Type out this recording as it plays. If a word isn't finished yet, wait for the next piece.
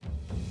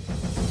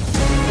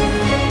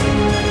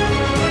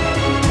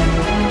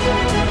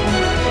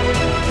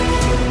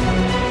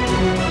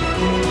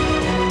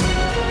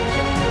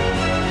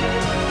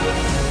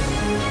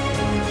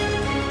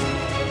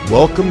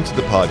Welcome to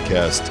the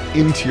podcast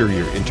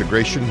Interior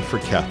Integration for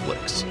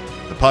Catholics,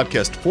 the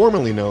podcast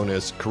formerly known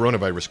as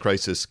Coronavirus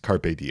Crisis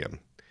Carpe Diem.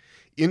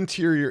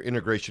 Interior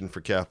Integration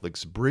for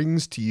Catholics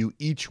brings to you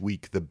each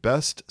week the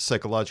best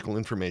psychological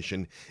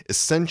information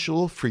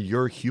essential for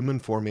your human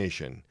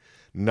formation,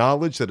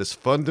 knowledge that is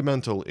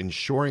fundamental in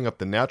shoring up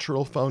the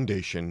natural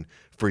foundation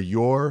for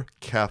your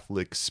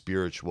Catholic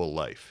spiritual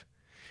life.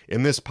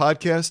 In this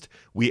podcast,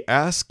 we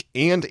ask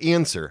and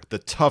answer the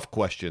tough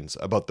questions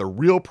about the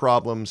real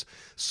problems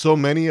so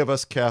many of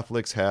us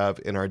Catholics have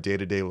in our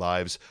day-to-day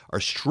lives,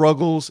 our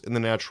struggles in the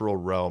natural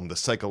realm, the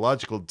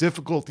psychological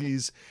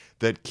difficulties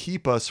that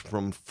keep us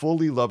from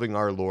fully loving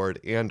our Lord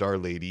and Our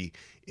Lady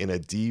in a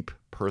deep,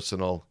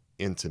 personal,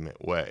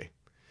 intimate way.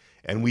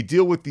 And we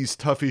deal with these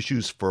tough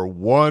issues for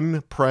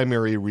one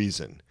primary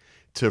reason: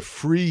 to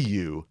free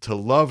you to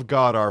love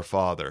God our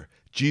Father,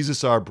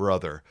 Jesus our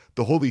brother,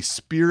 the Holy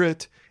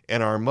Spirit,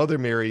 and our Mother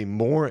Mary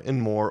more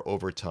and more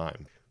over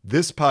time.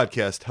 This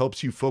podcast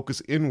helps you focus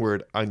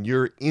inward on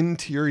your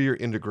interior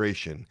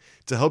integration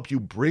to help you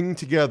bring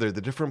together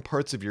the different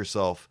parts of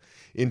yourself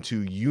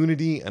into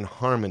unity and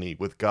harmony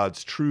with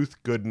God's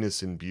truth,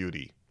 goodness, and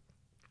beauty.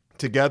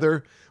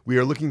 Together, we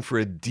are looking for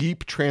a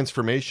deep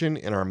transformation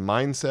in our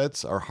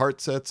mindsets, our heart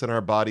sets, and our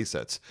body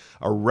sets,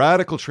 a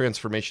radical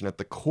transformation at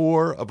the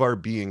core of our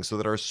being so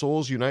that our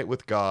souls unite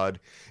with God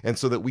and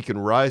so that we can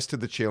rise to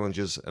the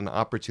challenges and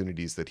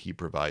opportunities that He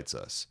provides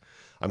us.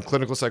 I'm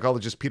clinical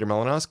psychologist Peter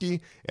Malinowski,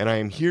 and I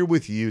am here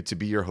with you to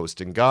be your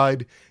host and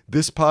guide.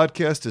 This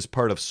podcast is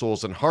part of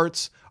Souls and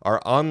Hearts,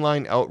 our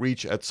online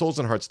outreach at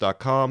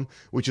soulsandhearts.com,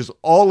 which is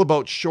all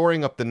about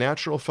shoring up the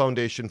natural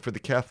foundation for the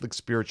Catholic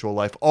spiritual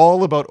life,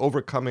 all about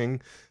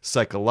overcoming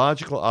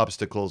psychological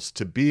obstacles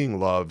to being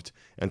loved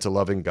and to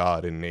loving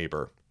God and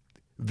neighbor.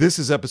 This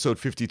is episode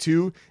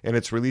 52, and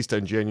it's released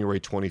on January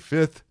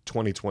 25th,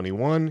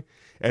 2021.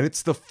 And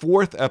it's the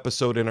fourth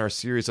episode in our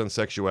series on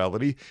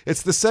sexuality.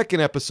 It's the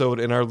second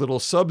episode in our little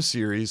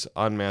sub-series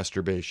on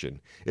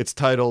masturbation. It's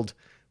titled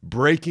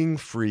Breaking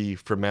Free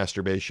from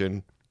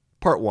Masturbation,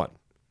 Part 1.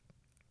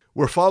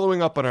 We're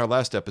following up on our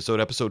last episode,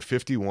 episode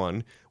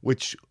 51,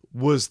 which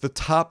was the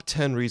top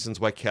 10 reasons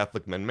why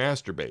Catholic men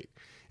masturbate.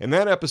 In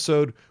that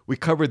episode, we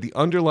covered the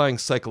underlying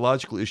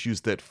psychological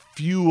issues that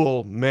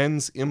fuel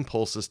men's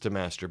impulses to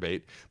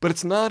masturbate, but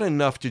it's not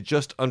enough to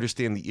just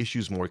understand the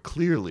issues more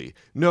clearly.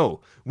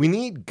 No, we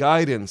need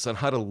guidance on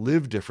how to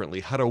live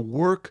differently, how to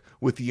work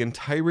with the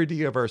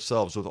entirety of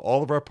ourselves, with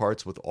all of our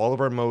parts, with all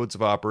of our modes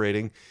of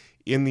operating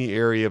in the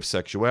area of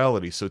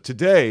sexuality. So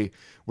today,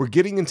 we're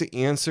getting into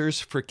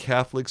answers for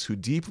Catholics who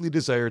deeply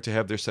desire to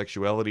have their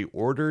sexuality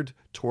ordered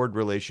toward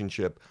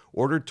relationship,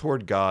 ordered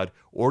toward God,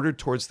 ordered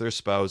towards their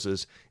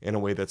spouses in a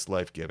way that's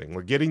life-giving.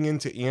 We're getting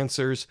into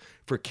answers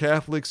for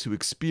Catholics who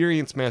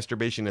experience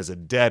masturbation as a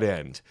dead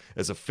end,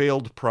 as a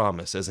failed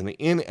promise, as an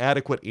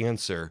inadequate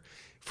answer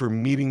for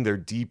meeting their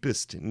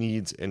deepest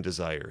needs and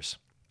desires.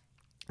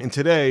 And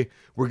today,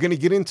 we're going to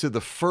get into the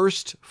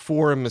first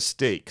four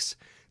mistakes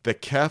that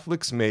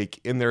Catholics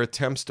make in their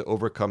attempts to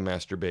overcome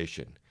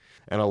masturbation.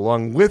 And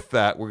along with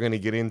that, we're going to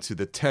get into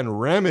the 10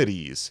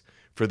 remedies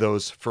for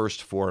those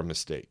first four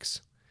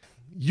mistakes.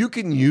 You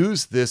can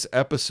use this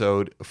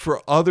episode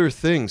for other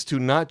things too,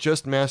 not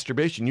just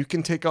masturbation. You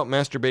can take out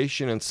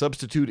masturbation and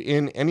substitute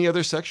in any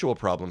other sexual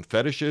problem: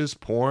 fetishes,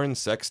 porn,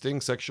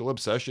 sexting, sexual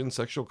obsession,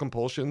 sexual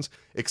compulsions,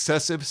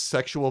 excessive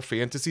sexual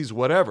fantasies,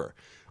 whatever.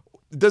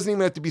 It doesn't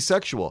even have to be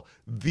sexual.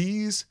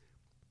 These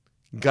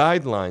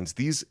guidelines,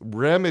 these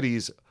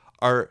remedies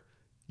are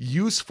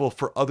useful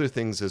for other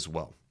things as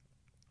well.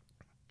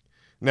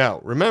 Now,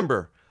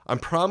 remember, I'm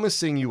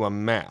promising you a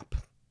map.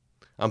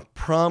 I'm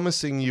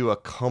promising you a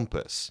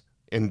compass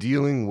in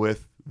dealing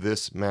with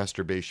this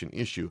masturbation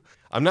issue.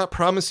 I'm not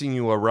promising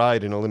you a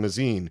ride in a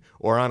limousine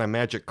or on a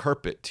magic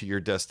carpet to your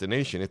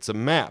destination. It's a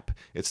map.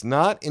 It's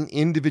not an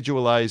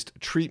individualized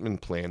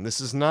treatment plan.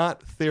 This is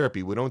not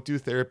therapy. We don't do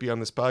therapy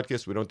on this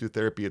podcast. We don't do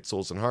therapy at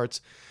Souls and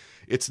Hearts.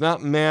 It's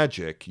not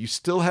magic. You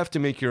still have to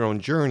make your own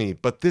journey,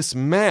 but this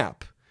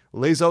map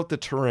lays out the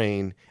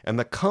terrain, and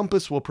the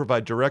compass will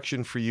provide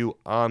direction for you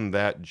on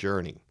that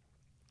journey.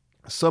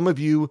 Some of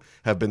you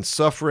have been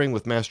suffering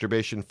with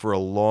masturbation for a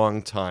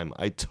long time.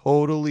 I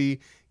totally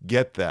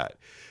get that.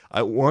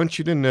 I want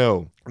you to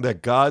know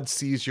that God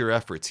sees your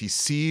efforts. He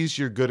sees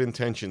your good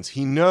intentions.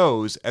 He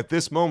knows at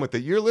this moment that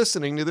you're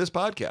listening to this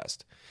podcast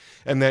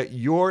and that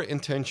your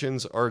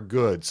intentions are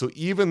good. So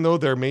even though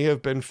there may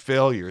have been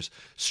failures,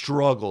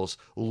 struggles,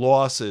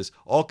 losses,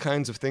 all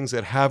kinds of things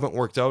that haven't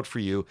worked out for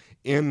you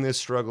in this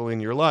struggle in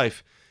your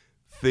life,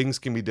 things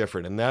can be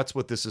different. And that's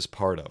what this is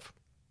part of.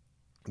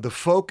 The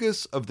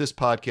focus of this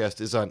podcast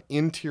is on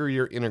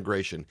interior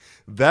integration.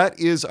 That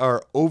is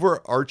our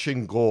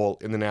overarching goal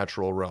in the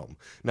natural realm.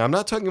 Now, I'm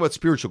not talking about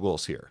spiritual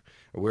goals here.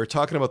 We're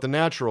talking about the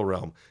natural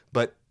realm,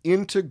 but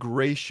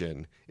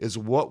integration is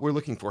what we're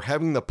looking for,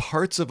 having the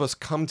parts of us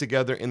come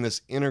together in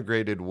this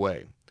integrated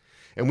way.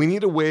 And we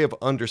need a way of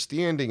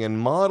understanding and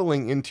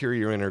modeling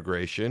interior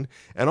integration,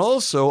 and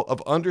also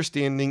of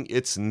understanding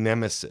its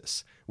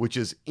nemesis, which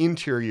is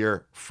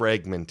interior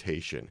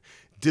fragmentation.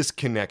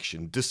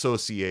 disconnection,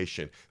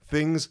 dissociation,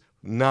 things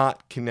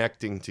not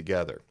connecting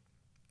together.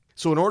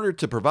 So in order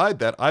to provide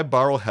that, I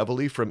borrow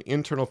heavily from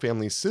internal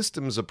family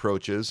systems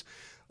approaches,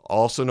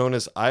 also known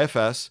as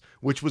IFS,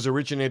 which was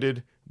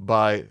originated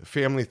by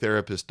family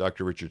therapist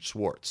Dr. Richard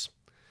Schwartz.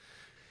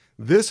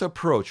 This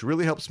approach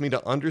really helps me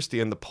to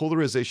understand the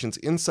polarizations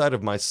inside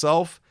of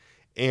myself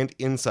and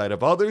inside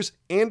of others,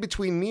 and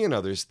between me and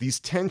others, these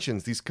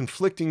tensions, these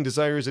conflicting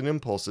desires and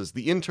impulses,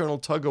 the internal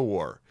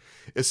tug-of-war,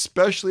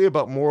 especially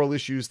about moral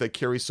issues that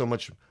carry so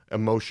much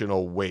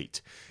emotional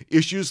weight,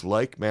 issues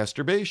like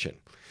masturbation.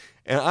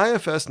 And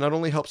IFS not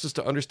only helps us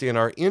to understand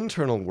our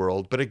internal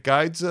world, but it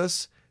guides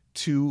us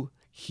to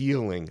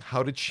healing,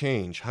 how to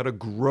change, how to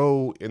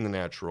grow in the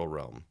natural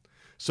realm.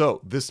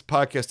 So this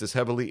podcast is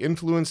heavily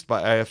influenced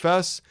by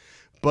IFS,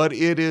 but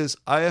it is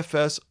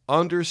IFS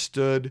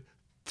understood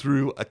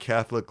through a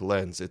Catholic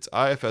lens. It's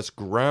IFS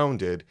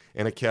grounded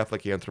in a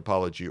Catholic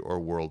anthropology or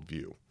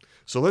worldview.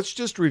 So let's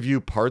just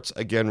review parts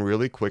again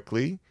really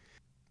quickly.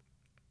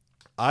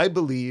 I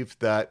believe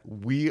that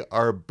we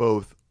are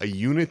both a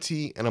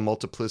unity and a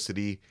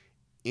multiplicity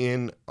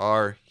in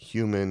our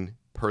human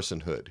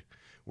personhood.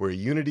 We're a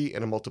unity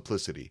and a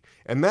multiplicity.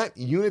 And that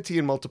unity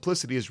and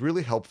multiplicity is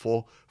really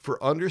helpful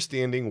for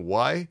understanding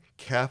why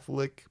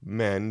Catholic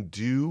men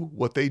do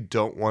what they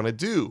don't want to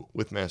do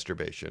with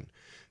masturbation.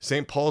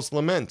 St. Paul's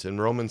lament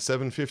in Romans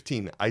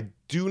 7:15, I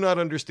do not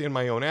understand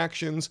my own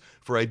actions,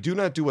 for I do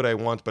not do what I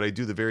want, but I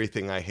do the very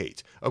thing I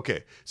hate.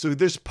 Okay, so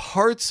there's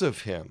parts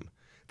of him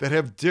that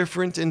have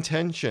different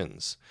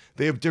intentions.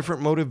 They have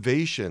different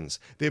motivations.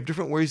 They have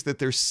different ways that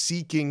they're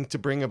seeking to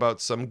bring about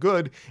some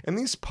good. And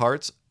these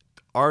parts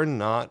are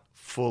not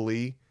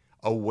fully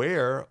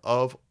aware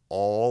of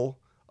all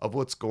of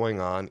what's going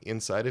on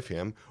inside of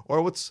him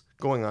or what's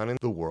going on in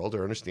the world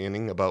or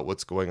understanding about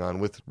what's going on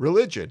with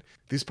religion.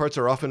 These parts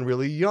are often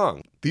really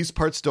young. These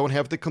parts don't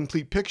have the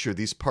complete picture.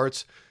 These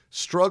parts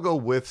struggle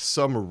with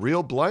some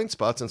real blind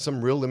spots and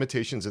some real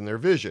limitations in their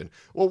vision.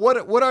 Well,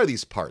 what are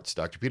these parts,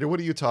 Dr. Peter? What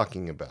are you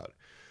talking about?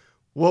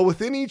 Well,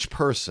 within each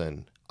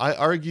person, I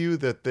argue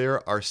that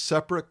there are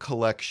separate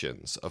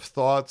collections of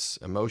thoughts,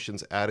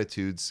 emotions,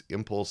 attitudes,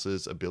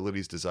 impulses,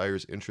 abilities,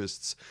 desires,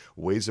 interests,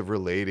 ways of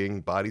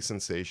relating, body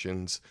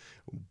sensations,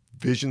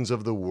 visions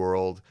of the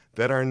world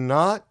that are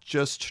not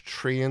just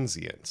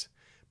transient,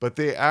 but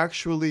they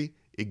actually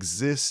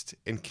exist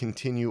and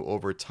continue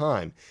over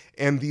time.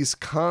 And these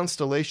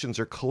constellations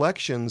or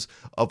collections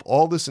of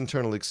all this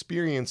internal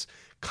experience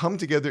come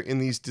together in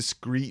these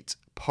discrete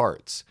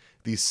parts,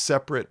 these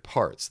separate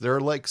parts.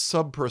 They're like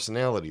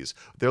subpersonalities.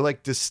 They're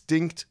like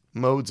distinct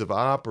modes of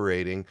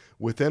operating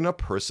within a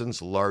person's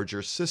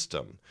larger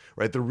system,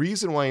 right? The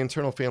reason why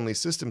internal family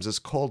systems is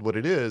called what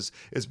it is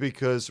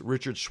because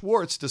Richard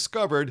Schwartz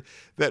discovered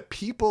that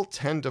people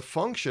tend to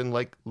function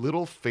like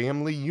little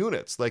family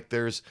units. Like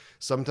there's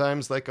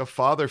sometimes like a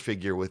father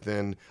figure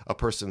within a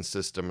person's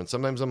system, and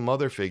sometimes a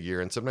mother figure,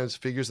 and sometimes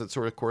figures that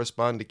sort of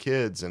correspond to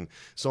kids, and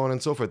so on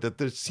and so forth, that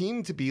there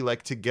seem to be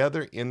like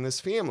together in this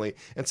family.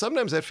 And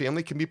sometimes that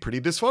family can be pretty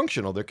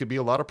dysfunctional. There could be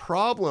a lot of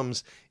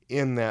problems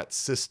in that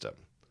system.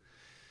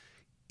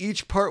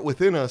 Each part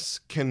within us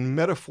can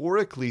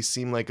metaphorically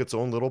seem like its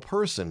own little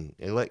person.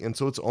 And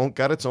so it's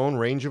got its own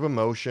range of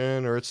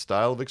emotion or its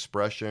style of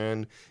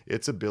expression,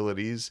 its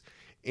abilities.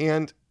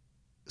 And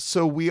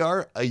so we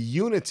are a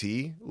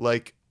unity,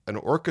 like an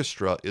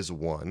orchestra is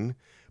one,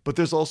 but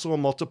there's also a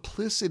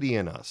multiplicity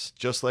in us,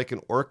 just like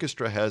an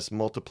orchestra has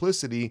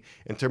multiplicity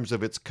in terms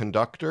of its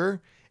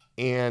conductor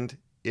and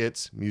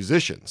its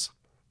musicians.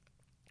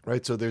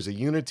 Right? So there's a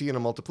unity and a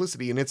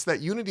multiplicity, and it's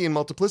that unity and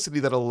multiplicity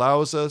that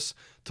allows us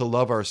to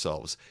love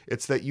ourselves.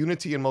 It's that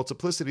unity and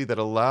multiplicity that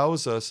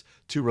allows us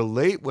to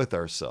relate with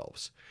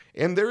ourselves.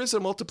 And there is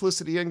a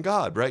multiplicity in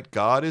God, right?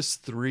 God is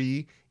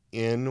 3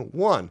 in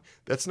 1.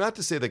 That's not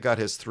to say that God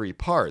has 3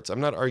 parts.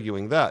 I'm not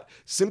arguing that.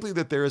 Simply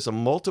that there is a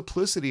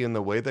multiplicity in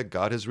the way that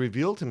God has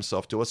revealed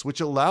himself to us, which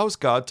allows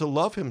God to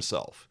love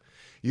himself.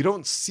 You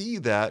don't see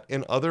that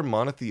in other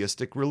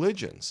monotheistic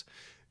religions.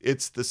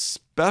 It's the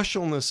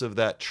specialness of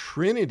that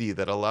Trinity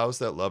that allows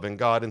that love in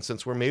God. And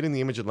since we're made in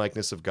the image and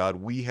likeness of God,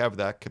 we have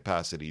that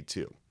capacity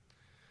too.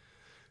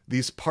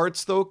 These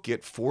parts, though,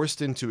 get forced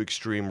into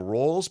extreme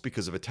roles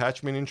because of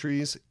attachment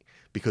injuries,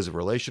 because of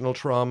relational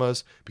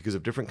traumas, because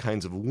of different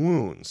kinds of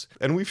wounds.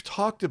 And we've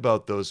talked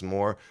about those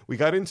more. We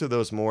got into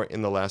those more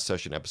in the last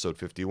session, episode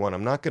 51.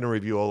 I'm not going to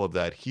review all of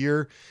that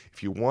here.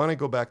 If you want to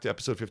go back to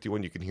episode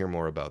 51, you can hear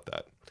more about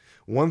that.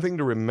 One thing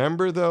to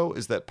remember, though,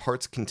 is that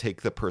parts can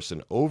take the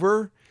person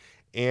over,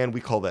 and we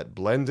call that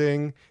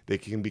blending. They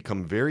can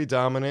become very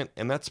dominant,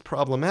 and that's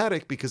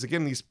problematic because,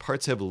 again, these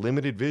parts have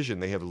limited vision.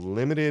 They have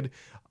limited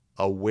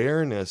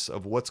awareness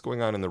of what's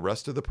going on in the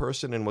rest of the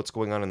person and what's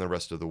going on in the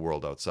rest of the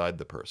world outside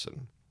the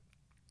person.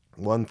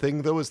 One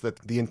thing, though, is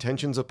that the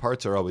intentions of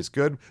parts are always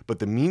good, but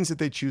the means that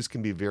they choose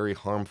can be very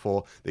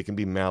harmful. They can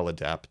be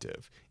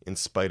maladaptive in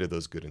spite of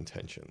those good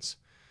intentions.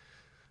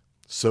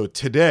 So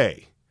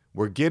today,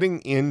 we're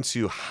getting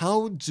into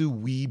how do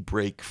we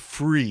break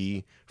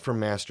free from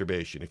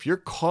masturbation. If you're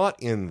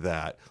caught in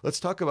that, let's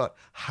talk about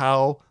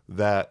how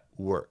that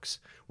works.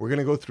 We're going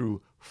to go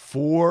through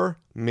 4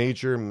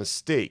 major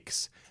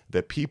mistakes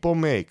that people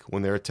make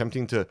when they're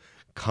attempting to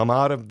come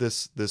out of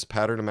this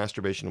pattern of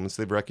masturbation. Once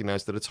they've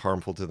recognized that it's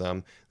harmful to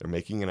them, they're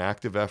making an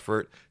active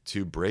effort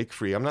to break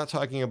free. I'm not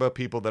talking about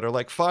people that are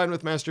like fine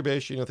with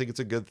masturbation, think it's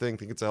a good thing,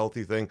 think it's a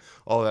healthy thing,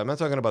 all of that. I'm not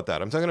talking about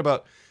that. I'm talking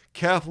about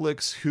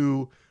Catholics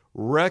who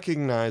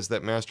recognize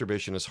that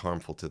masturbation is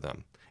harmful to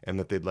them and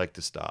that they'd like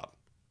to stop.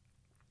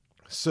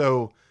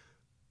 So,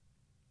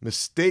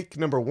 mistake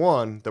number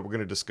 1 that we're going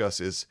to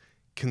discuss is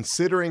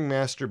considering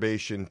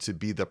masturbation to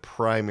be the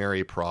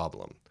primary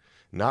problem,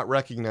 not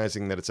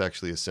recognizing that it's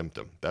actually a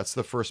symptom. That's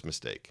the first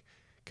mistake.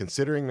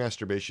 Considering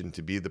masturbation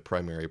to be the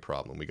primary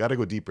problem. We got to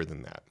go deeper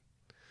than that.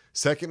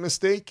 Second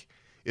mistake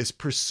is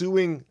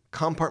pursuing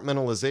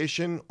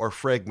compartmentalization or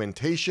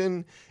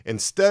fragmentation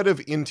instead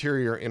of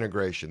interior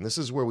integration. This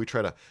is where we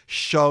try to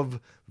shove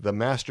the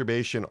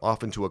masturbation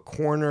off into a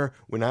corner.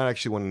 We're not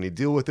actually wanting to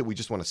deal with it. We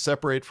just want to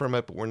separate from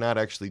it, but we're not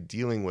actually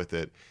dealing with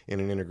it in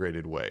an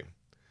integrated way.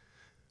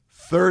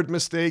 Third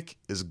mistake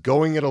is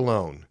going it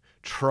alone,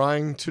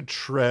 trying to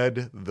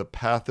tread the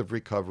path of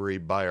recovery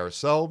by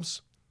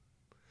ourselves.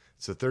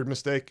 It's the third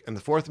mistake. And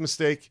the fourth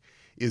mistake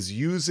is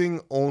using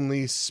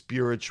only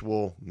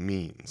spiritual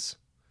means.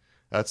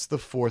 That's the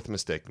fourth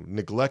mistake,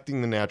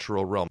 neglecting the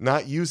natural realm,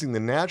 not using the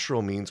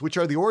natural means, which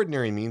are the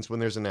ordinary means when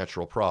there's a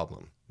natural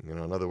problem. In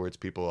other words,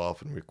 people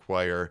often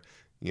require,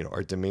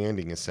 are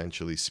demanding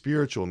essentially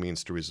spiritual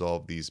means to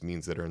resolve these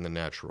means that are in the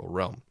natural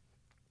realm.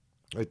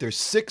 Right? There's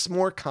 6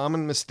 more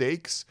common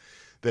mistakes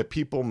that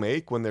people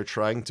make when they're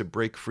trying to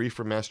break free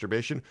from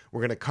masturbation.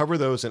 We're going to cover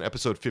those in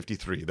episode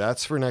 53.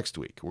 That's for next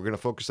week. We're going to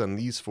focus on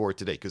these 4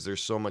 today because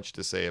there's so much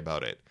to say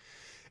about it.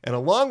 And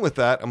along with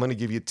that, I'm going to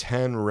give you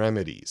 10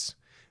 remedies.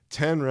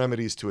 10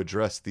 remedies to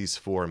address these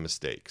 4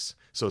 mistakes.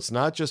 So it's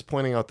not just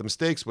pointing out the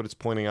mistakes, but it's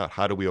pointing out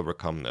how do we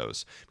overcome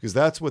those. Because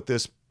that's what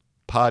this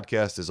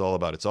podcast is all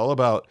about. It's all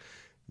about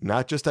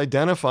not just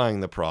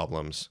identifying the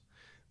problems.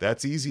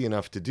 That's easy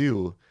enough to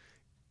do.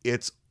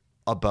 It's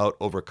about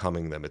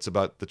overcoming them. It's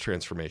about the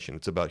transformation.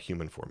 It's about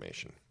human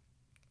formation.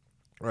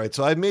 All right,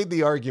 so I've made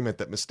the argument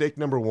that mistake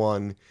number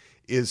 1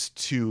 is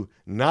to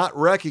not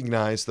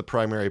recognize the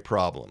primary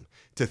problem,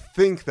 to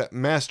think that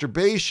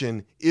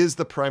masturbation is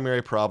the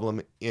primary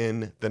problem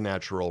in the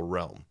natural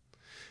realm.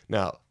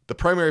 Now, the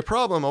primary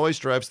problem always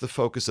drives the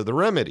focus of the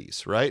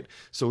remedies, right?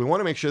 So we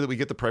want to make sure that we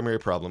get the primary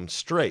problem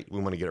straight. We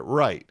want to get it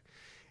right.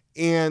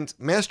 And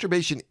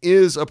masturbation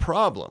is a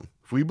problem.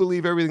 If we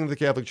believe everything the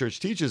Catholic Church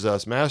teaches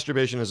us,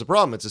 masturbation is a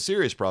problem. It's a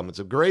serious problem. It's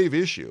a grave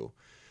issue.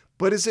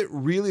 But is it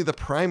really the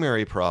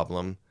primary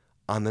problem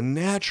on the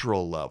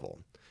natural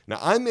level? Now,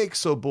 I make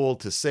so bold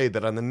to say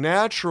that on the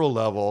natural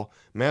level,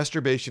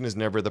 masturbation is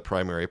never the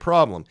primary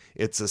problem.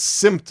 It's a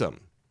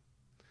symptom.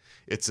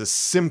 It's a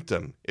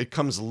symptom. It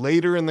comes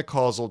later in the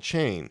causal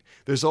chain.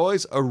 There's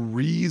always a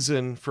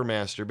reason for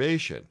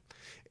masturbation.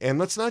 And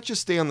let's not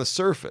just stay on the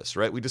surface,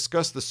 right? We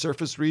discussed the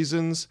surface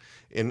reasons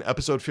in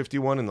episode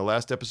 51. In the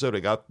last episode,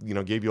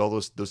 I gave you all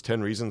those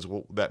 10 reasons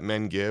that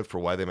men give for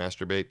why they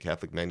masturbate,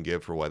 Catholic men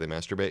give for why they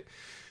masturbate.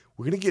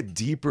 We're going to get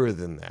deeper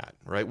than that,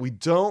 right? We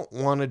don't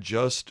want to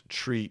just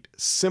treat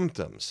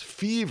symptoms.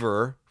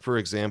 Fever, for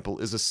example,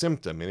 is a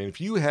symptom. And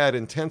if you had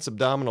intense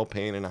abdominal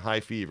pain and a high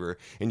fever,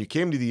 and you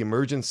came to the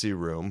emergency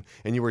room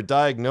and you were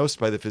diagnosed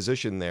by the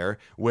physician there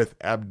with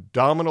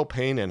abdominal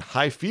pain and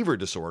high fever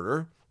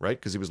disorder, right?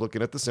 Because he was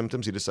looking at the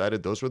symptoms, he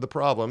decided those were the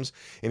problems,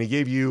 and he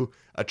gave you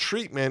a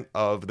treatment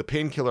of the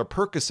painkiller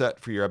Percocet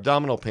for your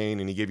abdominal pain,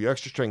 and he gave you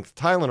extra strength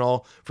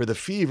Tylenol for the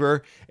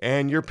fever,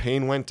 and your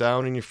pain went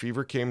down, and your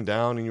fever came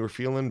down, and you were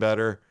feeling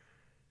better.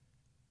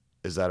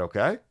 Is that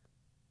okay?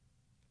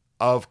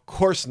 Of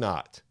course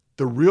not.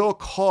 The real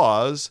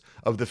cause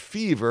of the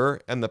fever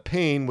and the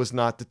pain was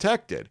not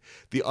detected.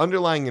 The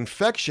underlying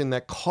infection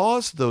that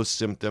caused those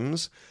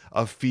symptoms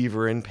of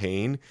fever and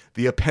pain,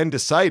 the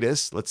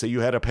appendicitis, let's say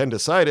you had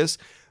appendicitis,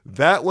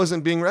 that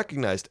wasn't being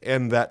recognized.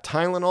 And that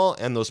Tylenol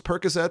and those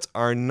Percocets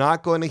are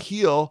not going to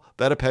heal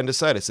that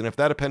appendicitis. And if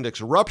that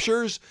appendix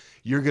ruptures,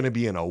 you're going to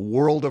be in a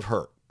world of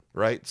hurt,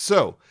 right?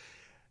 So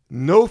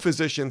no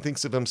physician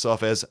thinks of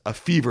himself as a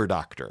fever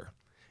doctor.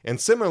 And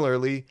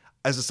similarly,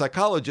 as a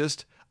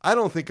psychologist, I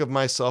don't think of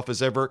myself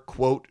as ever,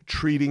 quote,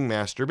 treating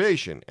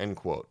masturbation, end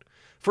quote.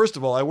 First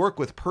of all, I work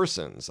with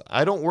persons.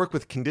 I don't work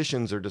with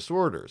conditions or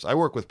disorders. I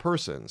work with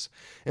persons.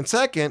 And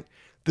second,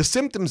 the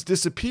symptoms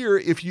disappear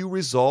if you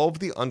resolve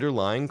the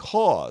underlying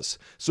cause.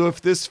 So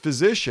if this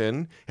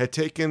physician had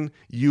taken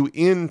you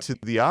into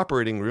the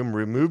operating room,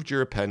 removed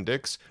your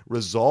appendix,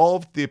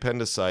 resolved the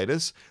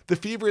appendicitis, the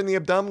fever and the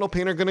abdominal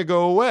pain are going to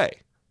go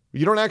away.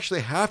 You don't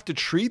actually have to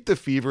treat the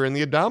fever and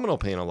the abdominal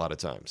pain a lot of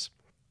times.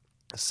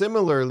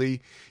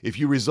 Similarly, if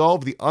you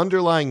resolve the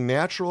underlying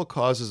natural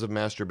causes of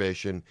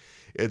masturbation,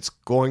 it's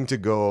going to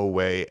go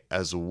away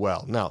as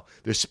well. Now,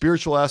 there's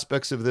spiritual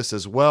aspects of this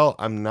as well.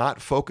 I'm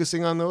not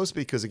focusing on those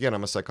because, again,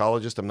 I'm a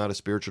psychologist. I'm not a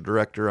spiritual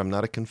director. I'm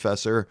not a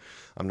confessor.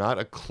 I'm not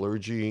a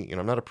clergy.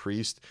 I'm not a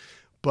priest.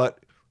 But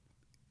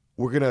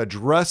we're going to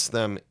address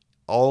them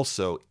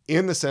also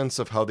in the sense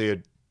of how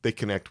they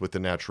connect with the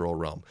natural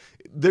realm.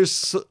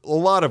 There's a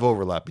lot of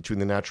overlap between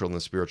the natural and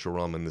the spiritual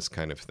realm in this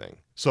kind of thing.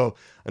 So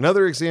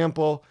another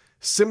example,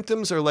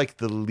 symptoms are like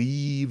the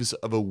leaves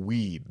of a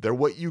weed. They're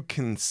what you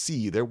can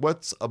see. They're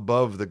what's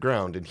above the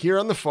ground. And here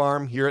on the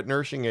farm, here at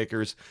Nourishing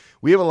Acres,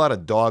 we have a lot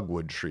of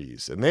dogwood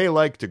trees, and they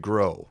like to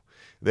grow.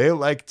 They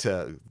like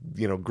to,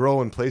 grow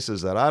in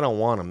places that I don't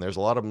want them. There's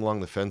a lot of them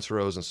along the fence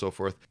rows and so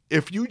forth.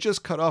 If you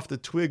just cut off the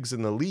twigs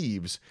and the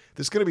leaves,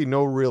 there's going to be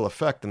no real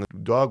effect in the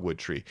dogwood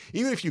tree.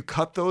 Even if you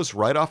cut those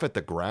right off at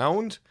the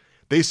ground,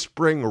 they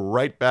spring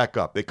right back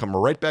up. They come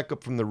right back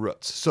up from the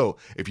roots. So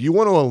if you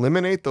want to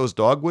eliminate those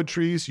dogwood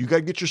trees, you got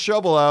to get your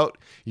shovel out.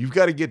 You've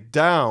got to get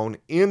down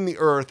in the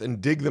earth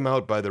and dig them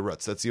out by the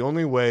roots. That's the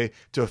only way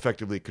to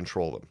effectively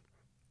control them.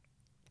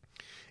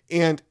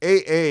 And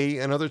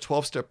AA and other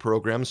 12-step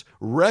programs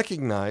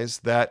recognize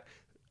that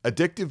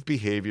addictive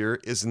behavior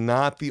is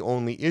not the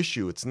only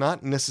issue. It's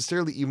not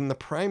necessarily even the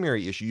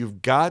primary issue.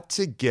 You've got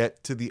to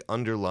get to the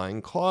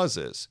underlying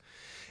causes.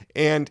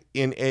 And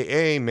in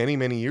AA, many,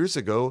 many years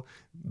ago,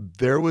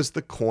 there was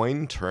the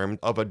coined term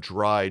of a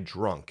dry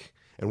drunk.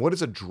 And what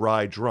is a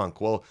dry drunk?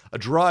 Well, a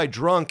dry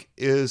drunk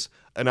is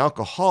an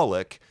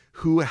alcoholic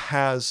who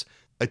has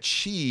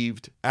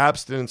achieved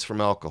abstinence from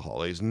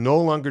alcohol. He's no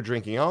longer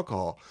drinking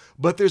alcohol,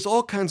 but there's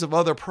all kinds of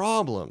other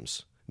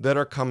problems that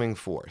are coming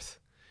forth.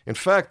 In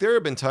fact, there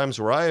have been times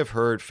where I have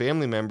heard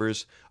family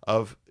members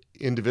of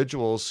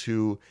individuals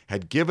who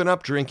had given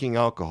up drinking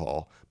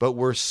alcohol, but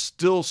were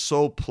still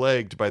so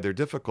plagued by their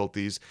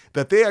difficulties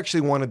that they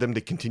actually wanted them to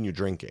continue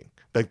drinking.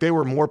 Like they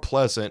were more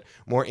pleasant,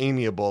 more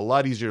amiable, a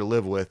lot easier to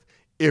live with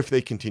if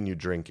they continued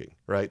drinking,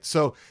 right?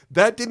 So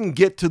that didn't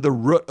get to the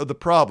root of the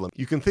problem.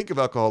 You can think of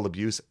alcohol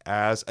abuse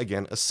as,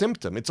 again, a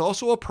symptom. It's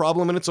also a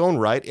problem in its own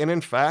right, and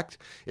in fact,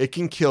 it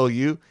can kill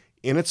you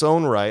in its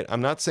own right.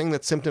 I'm not saying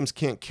that symptoms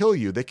can't kill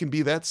you. They can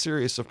be that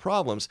serious of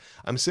problems.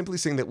 I'm simply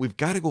saying that we've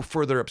got to go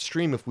further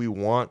upstream if we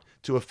want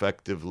to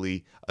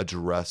effectively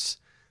address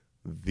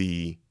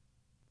the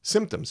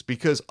symptoms,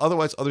 because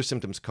otherwise other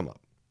symptoms come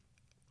up.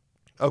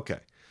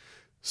 Okay,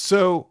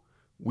 so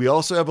we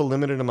also have a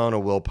limited amount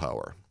of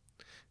willpower.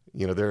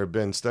 There have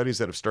been studies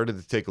that have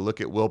started to take a look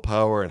at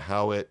willpower and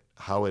how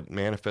it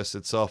manifests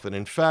itself. And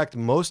in fact,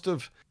 most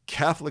of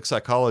Catholic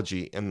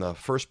psychology in the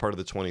first part of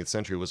the 20th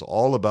century was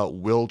all about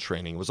will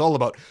training. It was all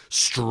about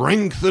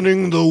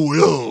strengthening the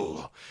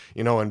will,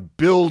 and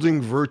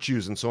building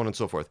virtues and so on and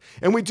so forth.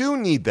 And we do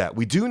need that.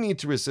 We do need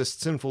to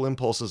resist sinful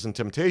impulses and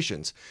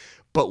temptations.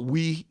 But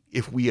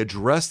if we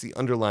address the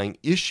underlying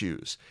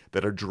issues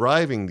that are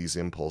driving these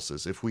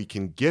impulses, if we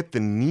can get the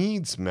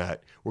needs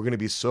met, we're going to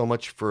be so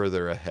much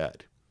further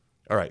ahead.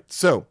 All right,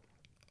 so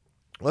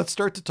let's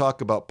start to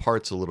talk about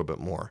parts a little bit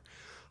more.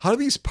 How do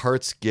these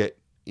parts get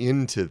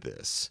into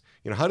this?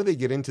 How do they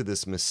get into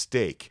this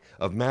mistake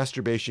of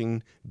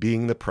masturbation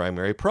being the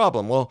primary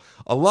problem? Well,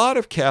 a lot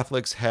of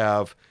Catholics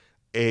have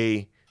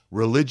a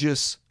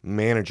religious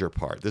manager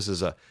part. This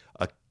is a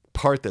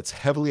part that's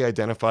heavily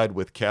identified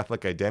with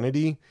Catholic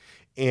identity,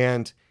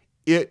 and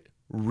it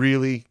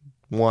really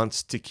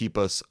wants to keep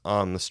us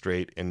on the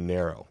straight and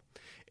narrow.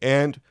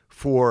 And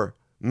for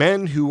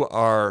men who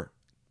are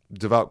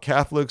devout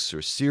Catholics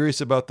are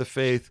serious about the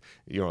faith,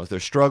 they're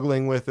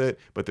struggling with it,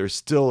 but they're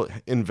still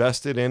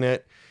invested in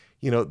it,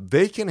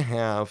 they can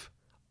have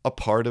a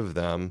part of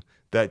them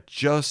that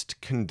just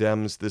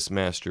condemns this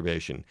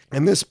masturbation.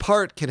 And this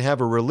part can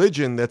have a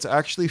religion that's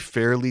actually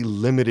fairly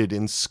limited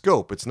in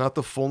scope. It's not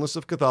the fullness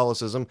of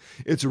Catholicism.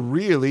 It's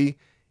really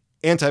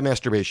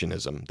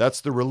anti-masturbationism.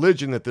 That's the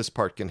religion that this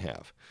part can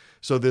have.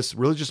 So this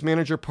religious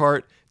manager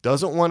part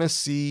doesn't want to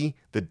see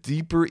the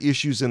deeper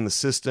issues in the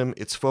system.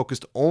 It's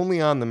focused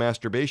only on the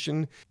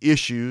masturbation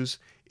issues.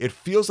 It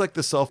feels like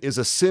the self is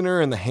a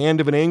sinner in the hand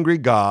of an angry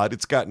God.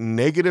 It's got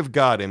negative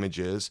God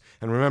images.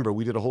 And remember,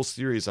 we did a whole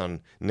series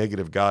on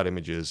negative God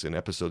images in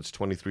episodes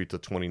 23 to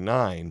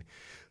 29.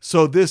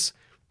 So this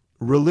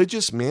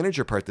religious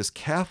manager part, this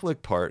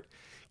Catholic part,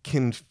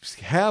 can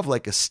have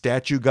like a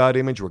statue God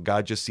image where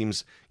God just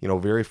seems,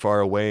 very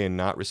far away and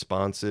not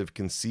responsive,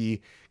 can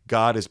see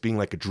God as being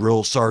like a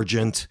drill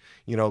sergeant,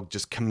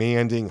 just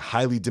commanding,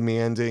 highly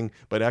demanding,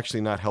 but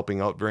actually not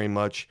helping out very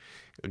much.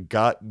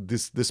 God,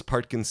 this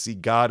part can see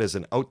God as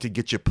an out to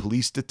get you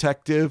police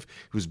detective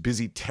who's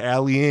busy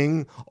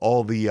tallying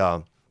all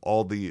the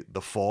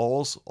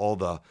falls, all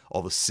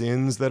the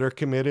sins that are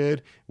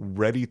committed,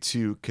 ready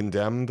to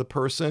condemn the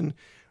person.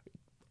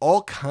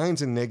 All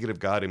kinds of negative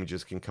God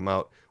images can come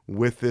out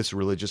with this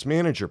religious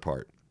manager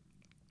part.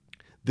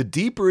 The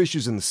deeper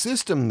issues in the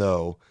system,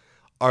 though,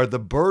 are the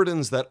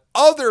burdens that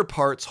other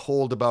parts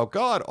hold about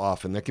God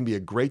often. There can be a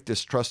great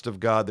distrust of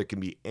God. There can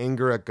be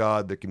anger at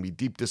God. There can be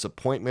deep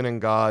disappointment in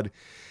God.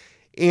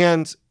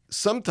 And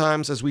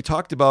sometimes, as we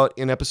talked about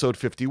in episode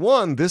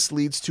 51, this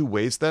leads to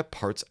ways that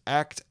parts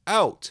act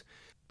out.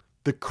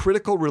 The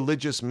critical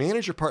religious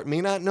manager part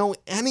may not know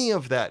any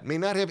of that, may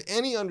not have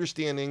any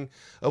understanding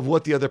of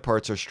what the other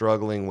parts are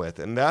struggling with.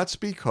 And that's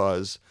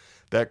because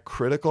that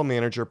critical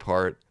manager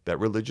part, that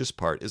religious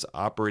part, is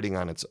operating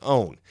on its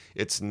own.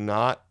 It's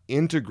not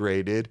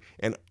integrated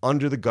and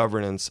under the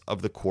governance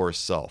of the core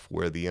self,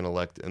 where the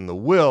intellect and the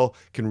will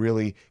can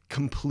really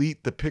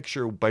complete the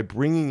picture by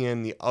bringing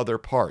in the other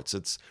parts.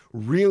 It's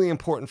really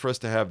important for us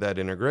to have that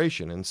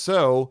integration. And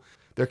so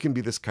there can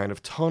be this kind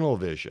of tunnel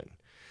vision.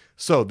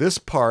 So this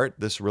part,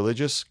 this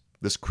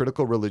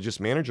critical religious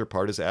manager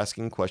part, is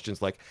asking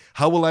questions like,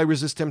 how will I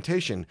resist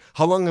temptation?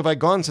 How long have I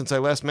gone since I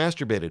last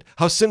masturbated?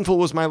 How sinful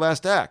was my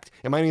last act?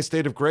 Am I in a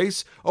state of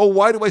grace? Oh,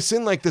 why do I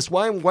sin like this?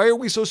 Why are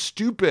we so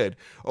stupid?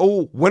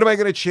 Oh, when am I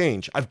going to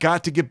change? I've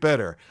got to get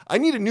better. I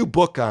need a new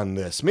book on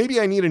this. Maybe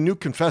I need a new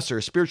confessor,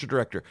 a spiritual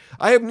director.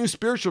 I have new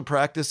spiritual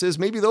practices.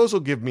 Maybe those will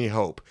give me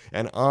hope.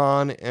 And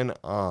on and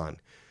on.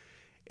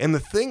 And the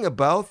thing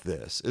about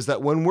this is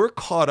that when we're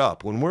caught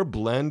up, when we're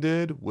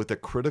blended with a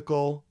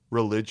critical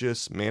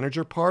religious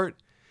manager part,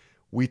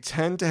 we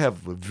tend to have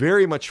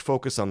very much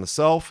focus on the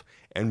self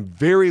and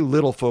very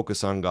little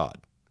focus on God.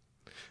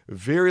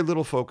 Very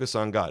little focus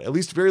on God, at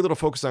least very little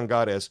focus on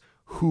God as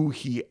who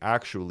he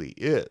actually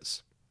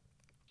is.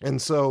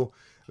 And so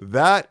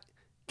that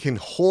can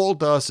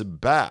hold us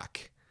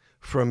back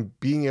from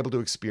being able to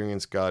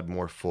experience God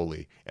more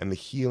fully and the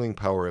healing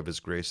power of his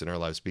grace in our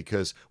lives,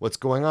 because what's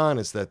going on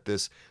is that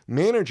this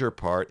manager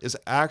part is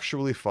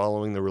actually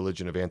following the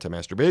religion of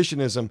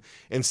anti-masturbationism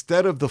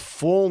instead of the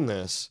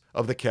fullness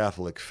of the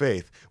Catholic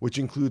faith, which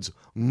includes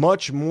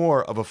much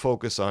more of a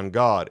focus on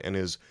God and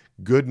his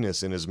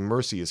goodness and his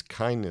mercy, his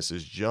kindness,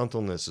 his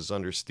gentleness, his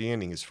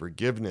understanding, his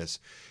forgiveness.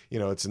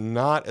 It's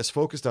not as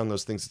focused on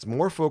those things. It's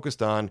more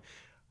focused on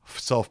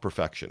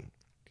self-perfection.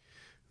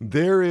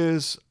 There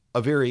is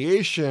a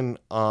variation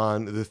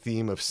on the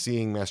theme of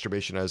seeing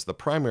masturbation as the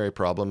primary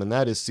problem, and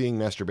that is seeing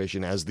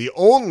masturbation as the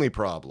only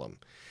problem.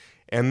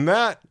 And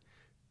that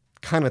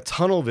kind of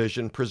tunnel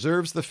vision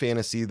preserves the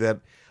fantasy that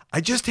I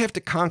just have to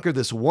conquer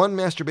this one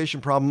masturbation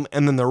problem,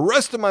 and then the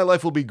rest of my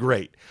life will be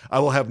great. I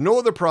will have no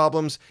other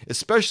problems,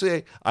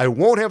 especially I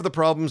won't have the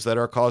problems that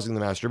are causing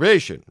the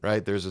masturbation,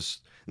 right? There's this,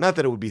 not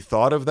that it would be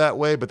thought of that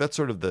way, but that's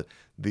sort of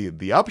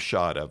the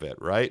upshot of it,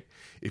 right?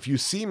 If you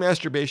see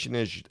masturbation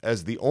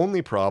as the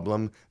only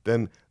problem,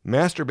 then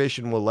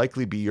masturbation will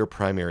likely be your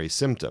primary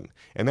symptom.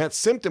 And that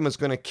symptom is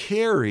going to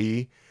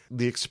carry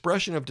the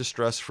expression of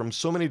distress from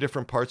so many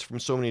different parts, from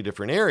so many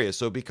different areas.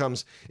 So it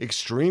becomes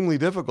extremely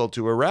difficult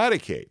to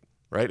eradicate,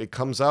 right? It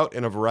comes out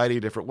in a variety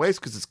of different ways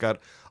because it's got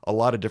a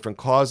lot of different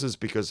causes,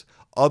 because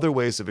other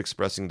ways of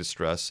expressing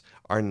distress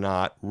are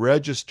not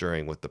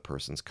registering with the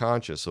person's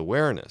conscious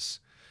awareness.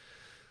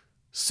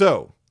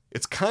 So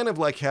it's kind of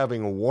like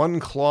having one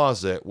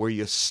closet where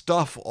you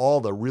stuff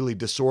all the really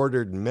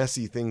disordered,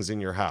 messy things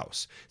in your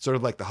house. Sort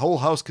of like the whole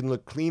house can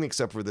look clean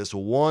except for this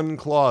one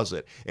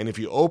closet. And if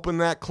you open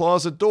that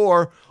closet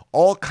door,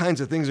 all kinds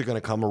of things are going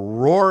to come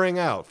roaring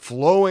out,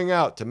 flowing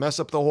out to mess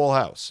up the whole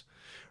house,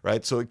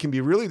 right? So it can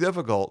be really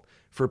difficult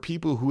for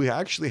people who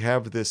actually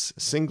have this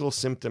single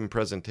symptom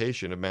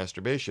presentation of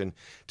masturbation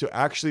to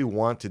actually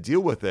want to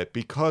deal with it,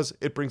 because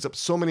it brings up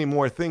so many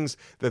more things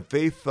that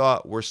they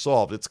thought were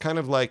solved. It's kind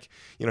of like,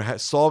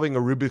 solving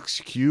a Rubik's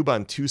Cube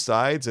on two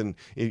sides and,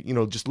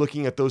 just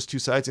looking at those two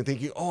sides and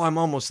thinking, oh, I'm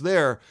almost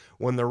there,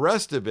 when the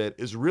rest of it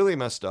is really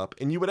messed up.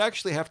 And you would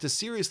actually have to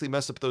seriously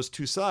mess up those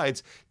two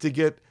sides to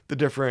get the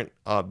different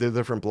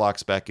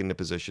blocks back into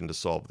position to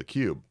solve the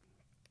cube.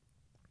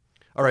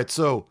 All right,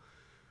 so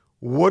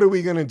what are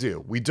we going to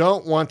do? We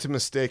don't want to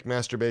mistake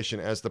masturbation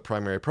as the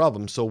primary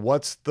problem. So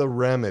what's the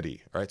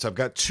remedy? All right, so I've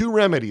got two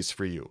remedies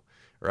for you,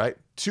 all right?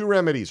 Two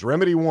remedies.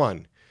 Remedy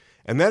one,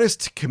 and that is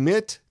to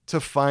commit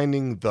to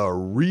finding the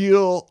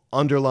real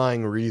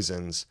underlying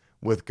reasons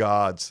with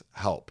God's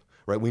help,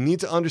 right? We need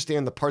to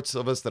understand the parts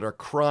of us that are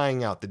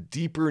crying out, the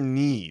deeper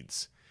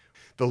needs,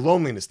 the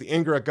loneliness, the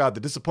anger at God, the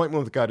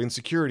disappointment with God,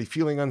 insecurity,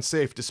 feeling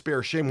unsafe,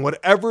 despair, shame,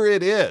 whatever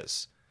it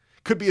is.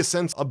 Could be a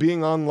sense of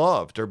being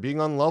unloved or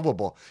being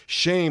unlovable.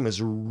 Shame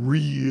is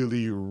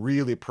really,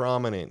 really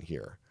prominent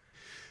here.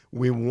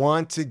 We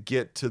want to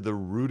get to the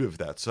root of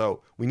that.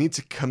 So we need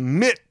to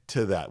commit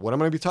to that. What I'm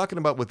going to be talking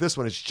about with this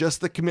one is just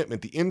the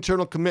commitment, the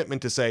internal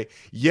commitment to say,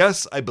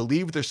 yes, I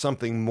believe there's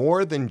something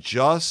more than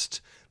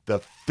just the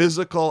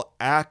physical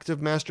act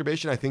of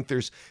masturbation. I think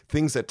there's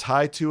things that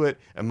tie to it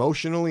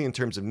emotionally in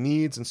terms of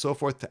needs and so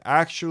forth to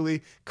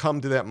actually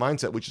come to that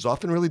mindset, which is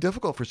often really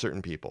difficult for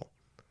certain people.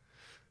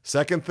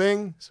 Second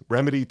thing,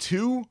 remedy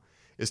two,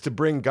 is to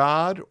bring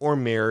God or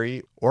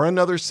Mary or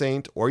another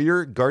saint or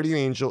your guardian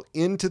angel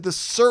into the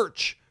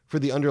search for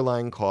the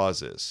underlying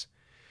causes.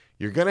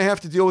 You're going to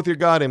have to deal with your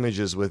God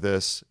images with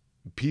this.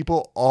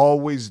 People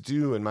always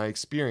do, in my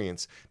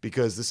experience,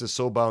 because this is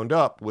so bound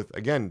up with,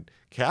 again,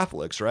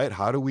 Catholics, right?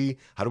 How do we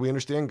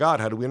understand God?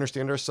 How do we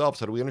understand ourselves?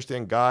 How do we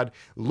understand God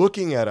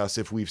looking at us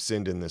if we've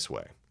sinned in this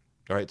way?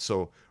 All right,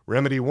 so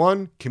remedy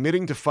 1,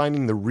 committing to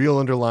finding the real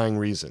underlying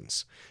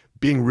reasons,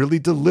 being really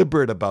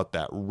deliberate about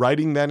that,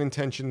 writing that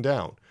intention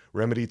down.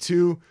 Remedy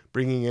 2,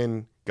 bringing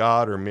in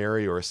God or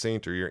Mary or a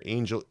saint or your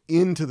angel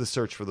into the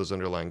search for those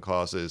underlying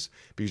causes,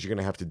 because you're going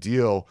to have to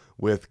deal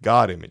with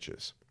God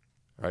images.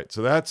 All right,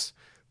 so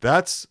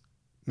that's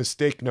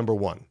mistake number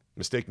 1.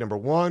 Mistake number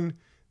 1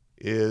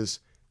 is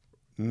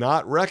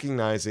not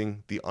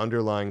recognizing the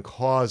underlying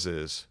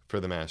causes for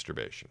the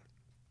masturbation.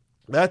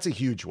 That's a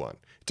huge one.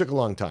 It took a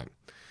long time.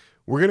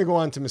 We're going to go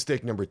on to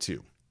mistake number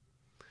 2.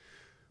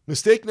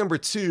 Mistake number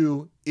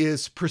 2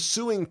 is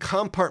pursuing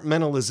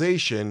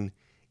compartmentalization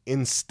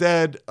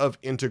instead of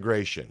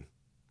integration.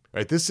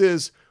 Right? This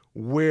is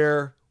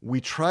where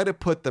we try to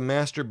put the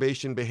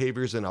masturbation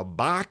behaviors in a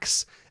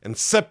box and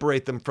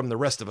separate them from the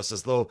rest of us,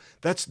 as though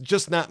that's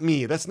just not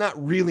me. That's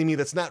not really me.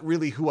 That's not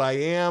really who I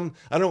am.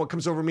 I don't know what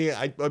comes over me.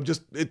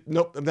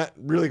 Nope, I'm not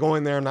really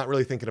going there. I'm not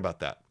really thinking about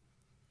that.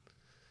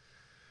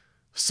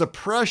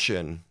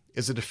 Suppression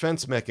is a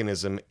defense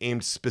mechanism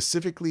aimed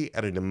specifically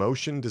at an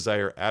emotion,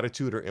 desire,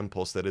 attitude, or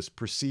impulse that is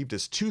perceived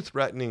as too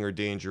threatening or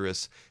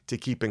dangerous to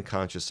keep in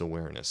conscious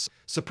awareness.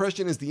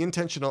 Suppression is the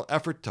intentional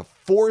effort to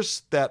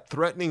force that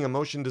threatening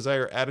emotion,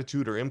 desire,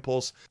 attitude, or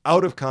impulse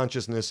out of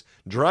consciousness,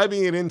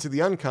 driving it into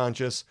the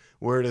unconscious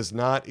where it is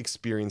not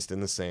experienced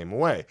in the same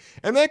way.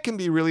 And that can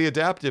be really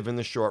adaptive in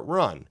the short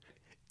run,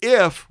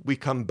 if we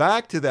come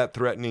back to that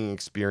threatening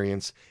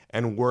experience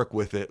and work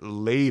with it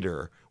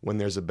later when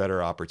there's a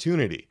better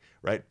opportunity,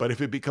 right? But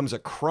if it becomes a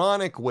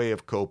chronic way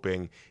of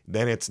coping,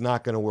 then it's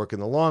not going to work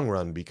in the long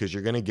run, because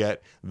you're going to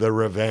get the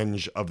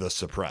revenge of the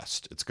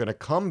suppressed. It's going to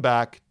come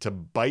back to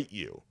bite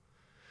you,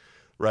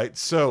 right?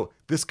 So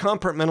this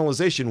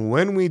compartmentalization,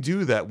 when we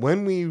do that,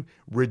 when we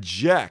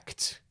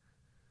reject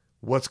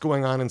what's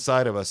going on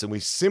inside of us and we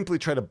simply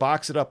try to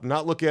box it up,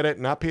 not look at it,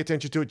 not pay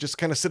attention to it, just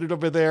kind of sit it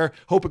over there,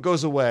 hope it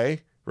goes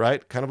away,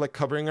 right? Kind of like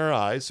covering our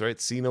eyes, right?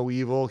 See no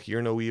evil,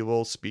 hear no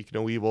evil, speak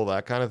no evil,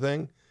 that kind of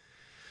thing.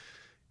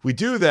 If we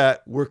do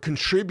that, we're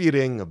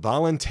contributing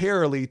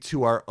voluntarily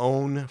to our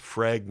own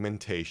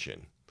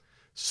fragmentation.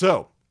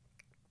 So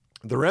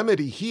the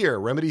remedy here,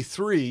 remedy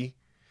 3,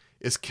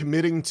 is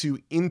committing to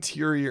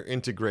interior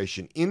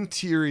integration,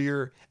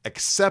 interior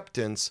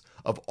acceptance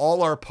of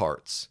all our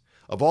parts,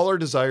 of all our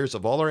desires,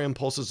 of all our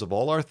impulses, of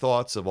all our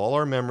thoughts, of all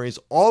our memories,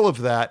 all of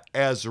that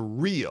as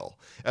real,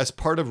 as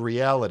part of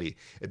reality.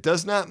 It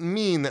does not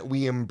mean that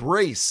we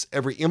embrace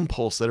every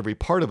impulse that every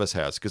part of us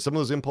has, because some of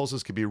those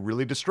impulses can be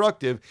really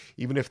destructive,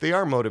 even if they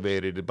are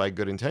motivated by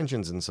good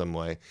intentions in some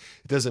way.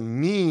 It doesn't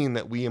mean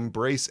that we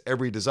embrace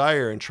every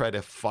desire and try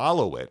to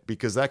follow it,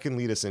 because that can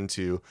lead us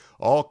into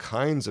all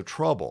kinds of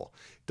trouble.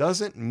 It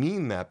doesn't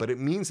mean that, but it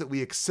means that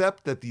we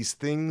accept that these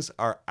things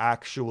are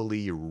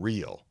actually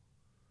real,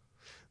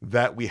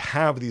 that we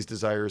have these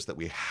desires, that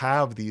we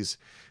have these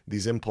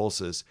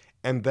impulses,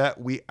 and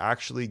that we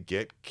actually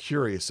get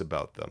curious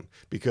about them,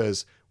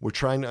 because we're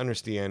trying to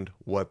understand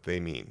what they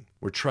mean.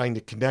 We're trying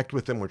to connect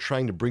with them. We're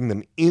trying to bring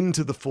them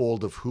into the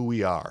fold of who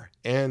we are.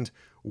 And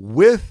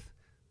with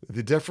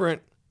the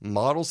different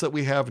models that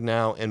we have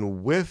now,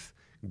 and with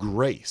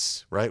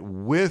grace, right,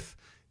 with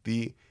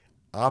the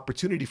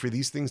opportunity for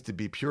these things to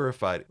be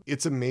purified,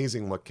 it's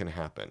amazing what can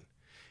happen.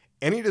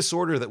 Any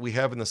disorder that we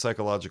have in the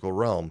psychological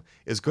realm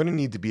is going to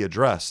need to be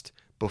addressed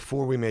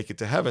before we make it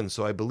to heaven.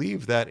 So I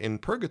believe that in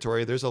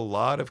purgatory, there's a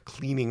lot of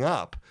cleaning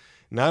up,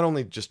 not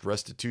only just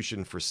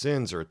restitution for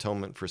sins or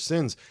atonement for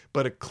sins,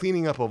 but a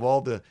cleaning up of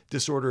all the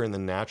disorder in the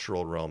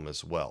natural realm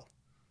as well.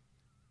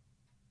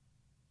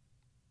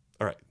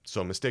 All right,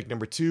 so mistake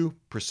number 2,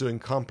 pursuing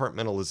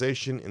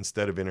compartmentalization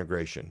instead of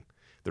integration.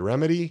 The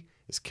remedy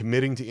is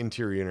committing to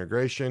interior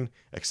integration,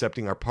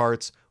 accepting our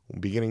parts,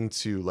 beginning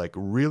to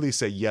really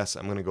say, yes,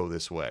 I'm going to go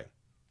this way.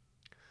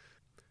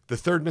 The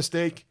third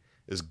mistake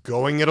is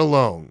going it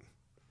alone.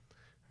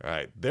 All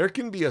right, there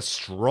can be a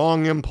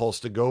strong impulse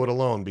to go it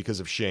alone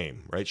because of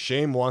shame, right?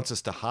 Shame wants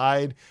us to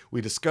hide.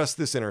 We discussed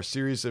this in our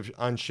series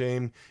on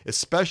shame,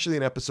 especially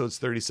in episodes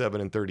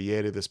 37 and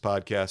 38 of this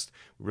podcast.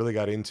 We really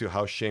got into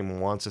how shame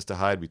wants us to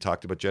hide. We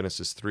talked about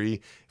Genesis 3,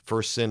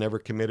 first sin ever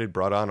committed,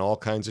 brought on all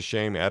kinds of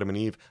shame, Adam and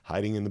Eve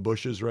hiding in the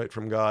bushes, right,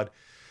 from God.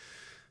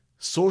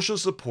 Social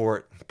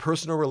support,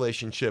 personal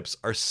relationships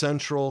are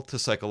central to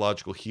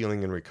psychological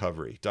healing and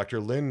recovery.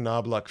 Dr. Lynn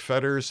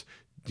Knobloch-Fetters,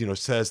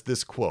 says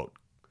this quote,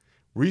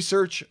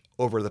 "Research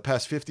over the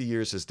past 50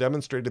 years has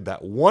demonstrated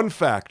that one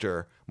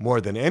factor,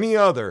 more than any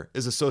other,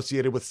 is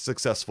associated with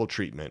successful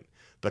treatment: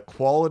 the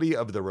quality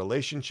of the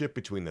relationship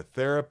between the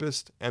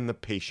therapist and the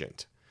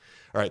patient."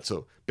 All right,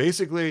 so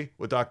basically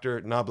what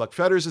Dr.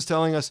 Knobloch-Fetters is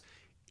telling us,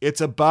 it's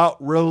about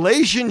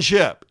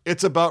relationship.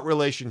 It's about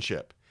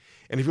relationship.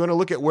 And if you want to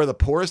look at where the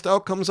poorest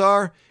outcomes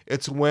are,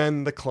 it's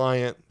when the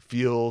client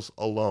feels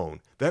alone.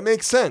 That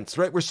makes sense,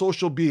 right? We're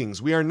social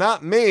beings. We are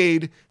not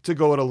made to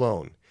go it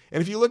alone.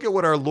 And if you look at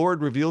what our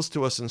Lord reveals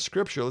to us in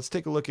Scripture, let's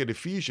take a look at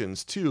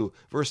Ephesians 2,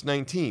 verse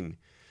 19.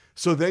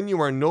 "So then you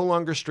are no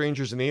longer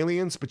strangers and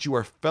aliens, but you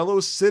are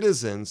fellow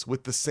citizens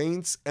with the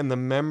saints and the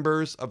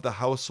members of the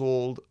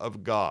household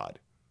of God."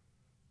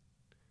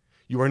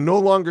 You are no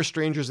longer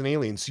strangers and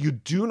aliens. You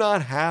do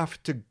not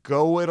have to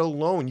go it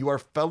alone. You are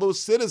fellow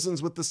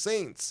citizens with the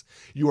saints.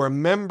 You are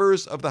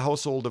members of the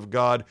household of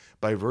God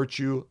by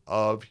virtue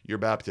of your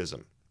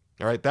baptism.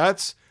 All right,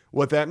 that's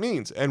what that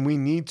means. And we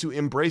need to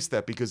embrace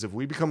that, because if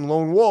we become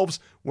lone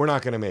wolves, we're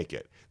not going to make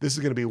it. This is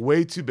going to be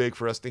way too big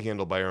for us to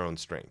handle by our own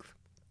strength.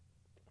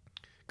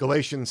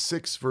 Galatians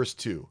 6, verse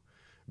 2.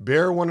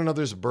 Bear one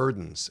another's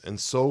burdens and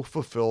so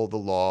fulfill the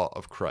law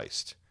of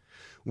Christ.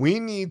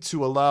 We need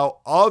to allow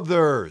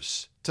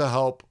others to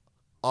help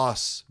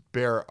us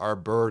bear our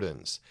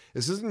burdens.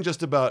 This isn't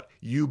just about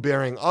you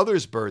bearing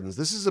others' burdens.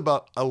 This is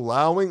about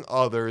allowing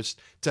others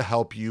to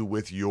help you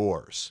with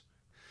yours.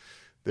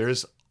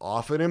 There's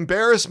often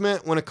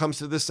embarrassment when it comes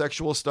to this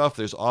sexual stuff.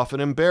 There's often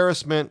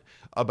embarrassment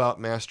about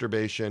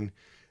masturbation.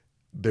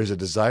 There's a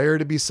desire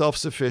to be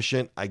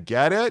self-sufficient. I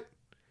get it,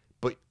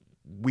 but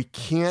we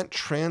can't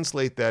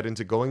translate that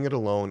into going it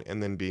alone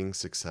and then being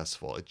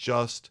successful. It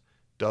just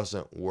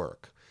doesn't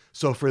work.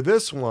 So for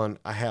this one,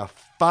 I have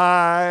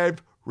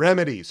 5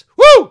 remedies.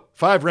 Woo!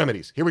 5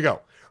 remedies. Here we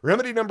go.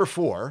 Remedy number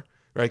 4,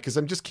 right? Because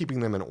I'm just keeping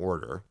them in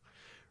order.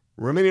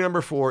 Remedy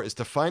number 4 is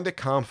to find a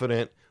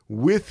confidant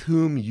with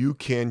whom you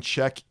can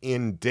check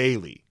in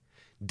daily.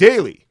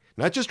 Daily.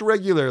 Not just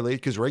regularly,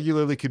 because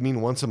regularly could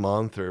mean once a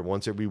month or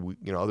once every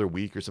other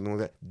week or something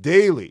like that.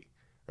 Daily.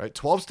 Right?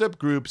 12-step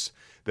groups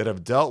that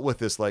have dealt with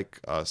this, like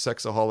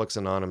Sexaholics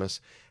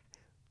Anonymous.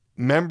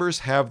 Members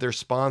have their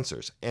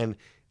sponsors, and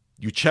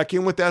you check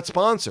in with that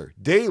sponsor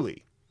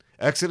daily.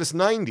 Exodus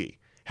 90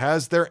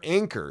 has their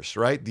anchors,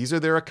 right? These are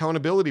their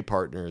accountability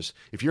partners.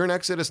 If you're in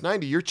Exodus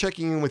 90, you're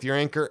checking in with your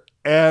anchor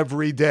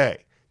every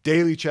day,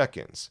 daily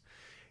check-ins.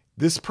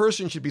 This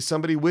person should be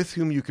somebody with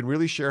whom you can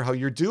really share how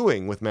you're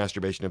doing with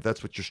masturbation, if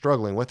that's what you're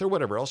struggling with or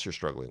whatever else you're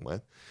struggling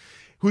with,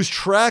 who's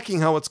tracking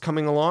how it's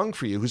coming along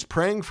for you, who's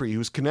praying for you,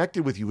 who's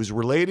connected with you, who's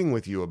relating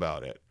with you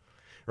about it.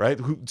 Right?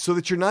 So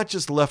that you're not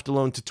just left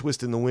alone to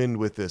twist in the wind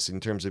with this in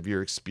terms of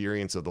your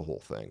experience of the whole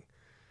thing.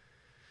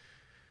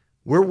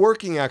 We're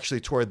working actually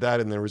toward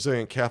that in the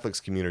Resilient Catholics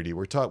community.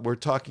 We're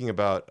talking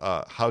about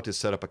how to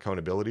set up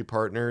accountability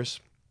partners,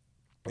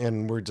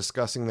 and we're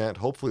discussing that.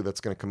 Hopefully that's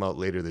going to come out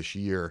later this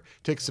year.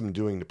 Take some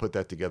doing to put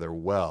that together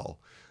well.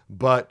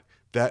 But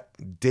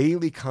that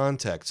daily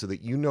contact so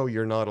that you know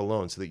you're not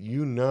alone, so that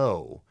you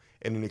know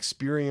at an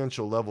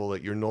experiential level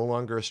that you're no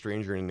longer a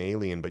stranger and an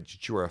alien,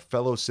 but you are a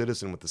fellow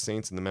citizen with the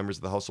saints and the members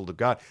of the household of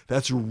God.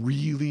 That's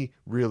really,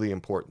 really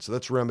important. So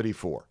that's remedy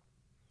 4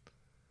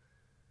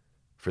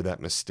 for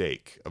that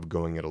mistake of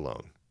going it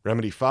alone.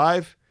 Remedy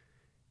 5,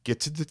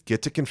 get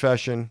to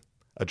confession,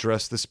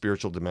 address the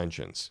spiritual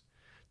dimensions.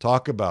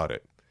 Talk about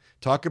it.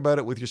 Talk about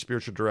it with your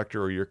spiritual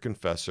director or your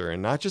confessor,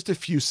 and not just a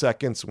few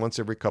seconds once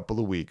every couple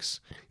of weeks.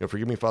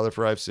 Forgive me, Father,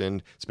 for I've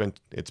sinned.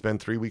 It's been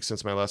 3 weeks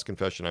since my last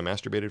confession. I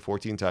masturbated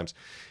 14 times.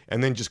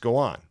 And then just go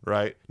on,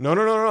 right?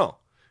 No.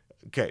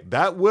 Okay,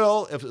 that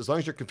will, as long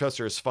as your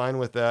confessor is fine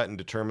with that and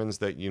determines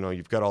that,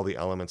 you've got all the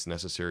elements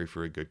necessary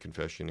for a good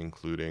confession,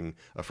 including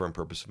a firm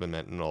purpose of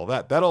amendment and all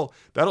that.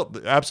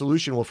 The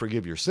absolution will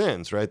forgive your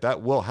sins, right?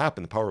 That will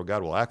happen. The power of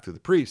God will act through the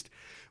priest.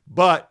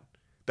 But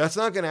that's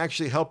not going to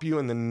actually help you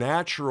in the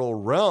natural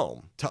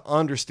realm to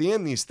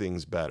understand these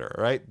things better,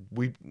 right?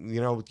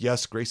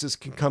 Yes, graces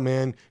can come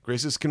in,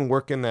 graces can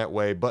work in that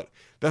way, but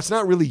that's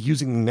not really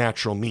using the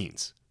natural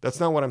means. That's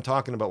not what I'm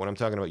talking about when I'm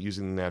talking about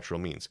using the natural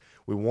means.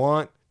 We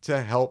want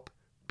to help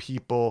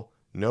people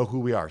know who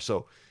we are.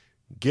 So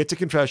get to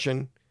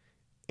confession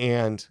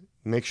and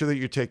make sure that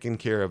you're taking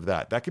care of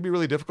that. That could be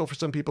really difficult for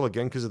some people,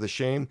 again, because of the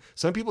shame.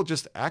 Some people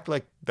just act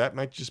like that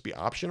might just be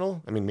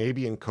optional. I mean,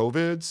 maybe in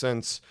COVID,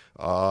 since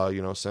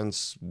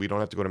we don't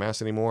have to go to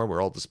Mass anymore,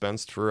 we're all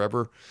dispensed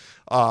forever.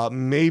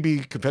 Maybe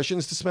confession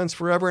is dispensed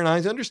forever. And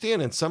I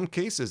understand in some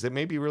cases it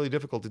may be really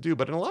difficult to do,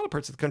 but in a lot of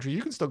parts of the country,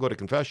 you can still go to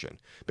confession.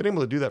 Been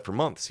able to do that for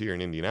months here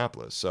in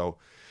Indianapolis. So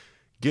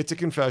get to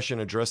confession,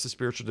 address the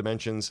spiritual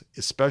dimensions,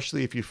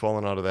 especially if you've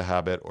fallen out of the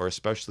habit, or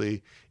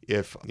especially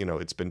if,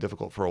 it's been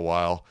difficult for a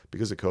while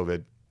because of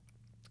COVID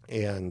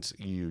and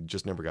you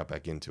just never got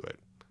back into it.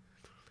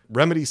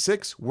 Remedy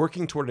 6,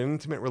 working toward an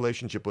intimate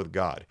relationship with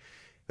God.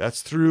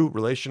 That's through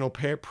relational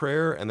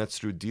prayer, and that's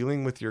through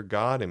dealing with your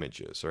God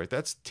images, all right?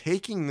 That's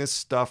taking this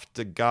stuff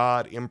to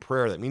God in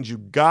prayer. That means you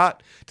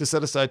got to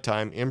set aside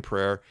time in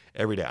prayer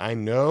every day. I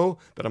know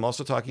that I'm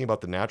also talking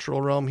about the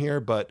natural realm here,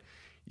 but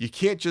you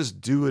can't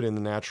just do it in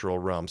the natural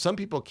realm. Some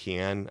people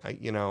can,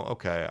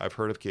 I've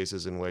heard of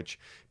cases in which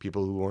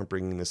people who weren't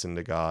bringing this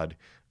into God,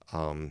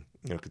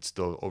 could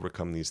still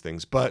overcome these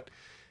things. But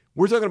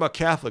we're talking about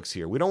Catholics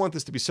here. We don't want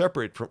this to be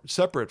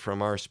separate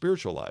from our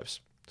spiritual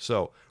lives.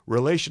 So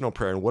relational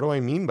prayer. And what do I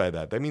mean by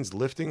that? That means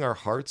lifting our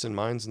hearts and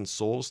minds and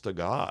souls to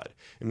God.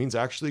 It means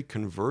actually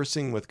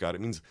conversing with God.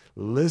 It means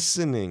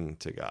listening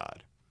to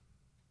God.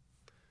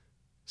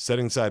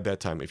 Setting aside that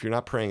time. If you're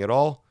not praying at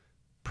all,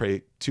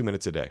 pray 2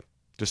 minutes a day.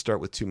 Just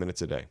start with 2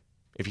 minutes a day.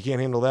 If you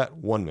can't handle that,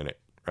 1 minute,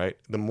 right?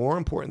 The more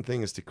important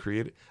thing is to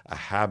create a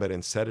habit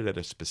and set it at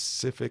a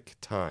specific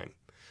time.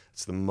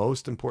 It's the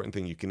most important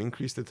thing. You can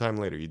increase the time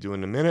later. You do it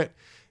in a minute,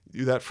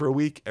 Do that for a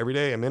week, every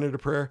day, a minute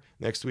of prayer.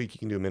 Next week, you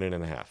can do a minute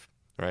and a half.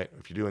 All right.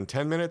 If you're doing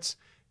 10 minutes,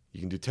 you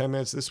can do 10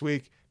 minutes this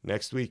week.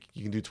 Next week,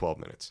 you can do 12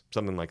 minutes,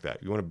 something like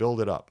that. You want to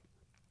build it up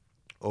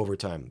over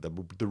time.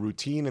 The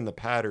routine and the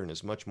pattern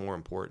is much more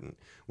important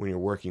when you're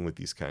working with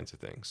these kinds of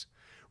things.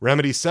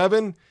 Remedy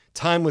 7,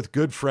 time with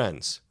good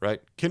friends,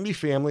 right? Can be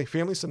family.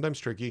 Family's sometimes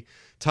tricky.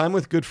 Time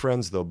with good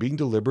friends, though, being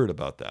deliberate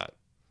about that.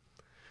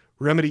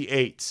 Remedy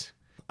 8,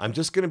 I'm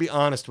just going to be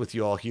honest with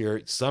you all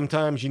here.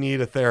 Sometimes you need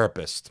a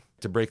therapist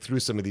to break through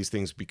some of these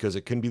things because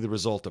it can be the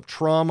result of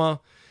trauma,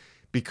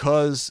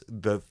 because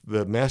the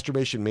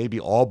masturbation may be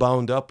all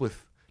bound up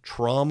with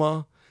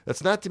trauma.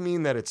 That's not to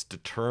mean that it's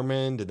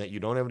determined and that you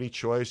don't have any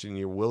choice and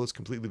your will is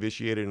completely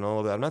vitiated and all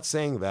of that. I'm not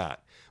saying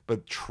that.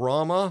 But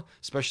trauma,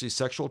 especially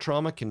sexual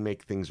trauma, can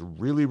make things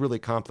really, really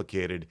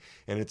complicated,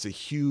 and it's a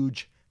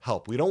huge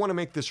help. We don't want to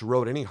make this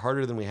road any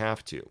harder than we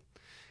have to.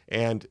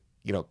 And,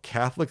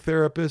 Catholic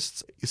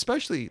therapists,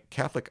 especially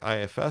Catholic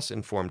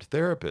IFS-informed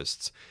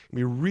therapists, can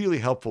be really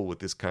helpful with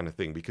this kind of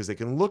thing because they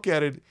can look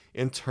at it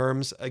in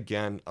terms,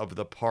 again, of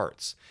the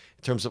parts,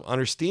 in terms of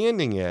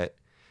understanding it,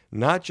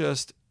 not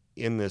just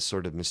in this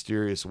sort of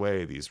mysterious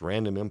way, these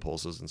random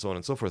impulses and so on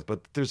and so forth,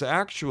 but there's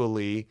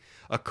actually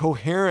a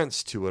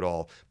coherence to it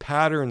all,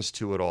 patterns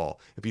to it all.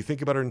 If you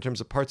think about it in terms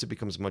of parts, it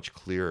becomes much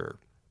clearer,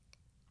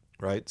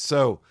 right?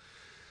 So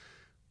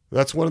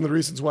that's one of the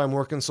reasons why I'm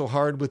working so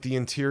hard with the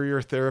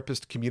interior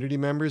therapist community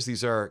members.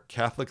 These are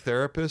Catholic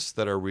therapists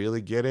that are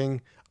really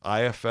getting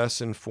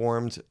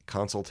IFS-informed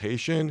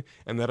consultation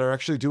and that are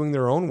actually doing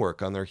their own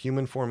work on their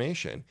human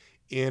formation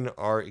in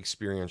our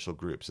experiential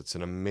groups. It's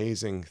an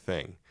amazing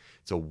thing.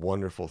 It's a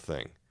wonderful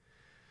thing.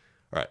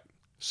 All right.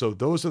 So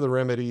those are the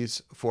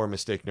remedies for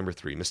mistake number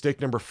 3.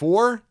 Mistake number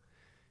 4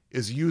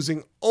 is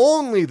using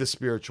only the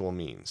spiritual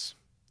means.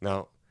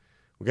 Now,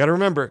 we got to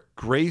remember,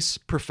 grace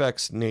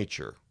perfects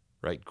nature,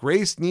 right?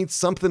 Grace needs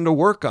something to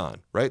work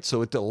on, right?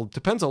 So it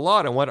depends a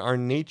lot on what our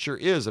nature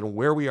is and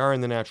where we are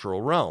in the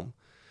natural realm.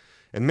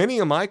 And many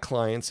of my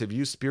clients have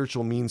used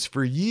spiritual means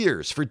for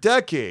years, for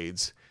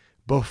decades,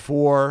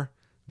 before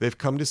they've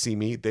come to see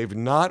me. They've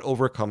not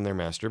overcome their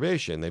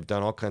masturbation. They've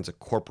done all kinds of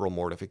corporal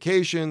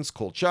mortifications,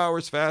 cold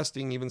showers,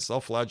 fasting, even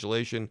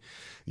self-flagellation,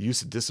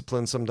 use of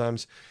discipline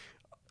sometimes.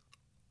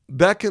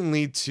 That can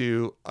lead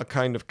to a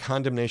kind of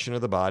condemnation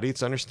of the body.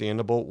 It's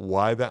understandable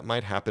why that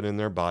might happen in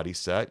their body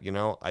set.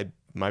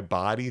 My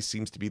body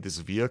seems to be this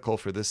vehicle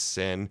for this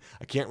sin.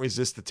 I can't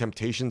resist the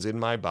temptations in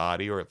my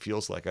body, or it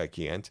feels like I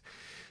can't.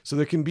 So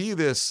there can be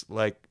this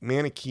like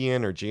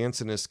Manichaean or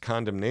Jansenist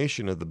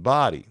condemnation of the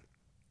body.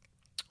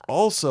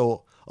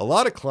 Also, a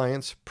lot of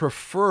clients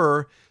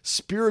prefer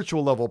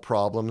spiritual level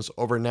problems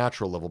over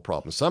natural level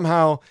problems.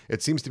 Somehow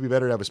it seems to be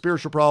better to have a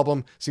spiritual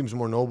problem, seems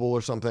more noble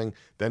or something,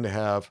 than to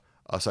have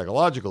a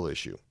psychological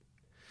issue.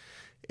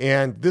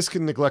 And this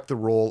can neglect the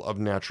role of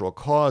natural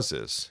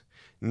causes.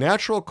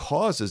 Natural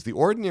causes, the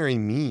ordinary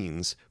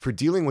means for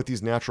dealing with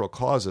these natural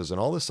causes, and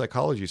all this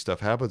psychology stuff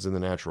happens in the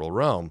natural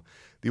realm,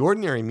 the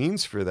ordinary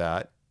means for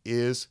that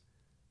is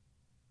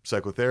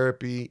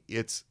psychotherapy.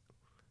 It's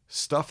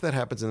stuff that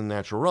happens in the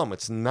natural realm.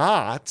 It's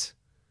not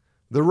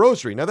the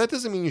rosary. Now, that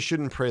doesn't mean you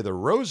shouldn't pray the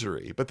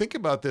rosary, but think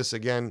about this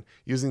again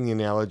using the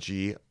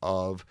analogy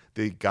of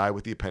the guy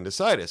with the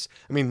appendicitis.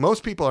 I mean,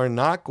 most people are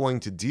not going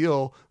to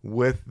deal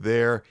with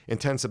their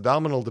intense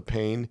abdominal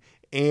pain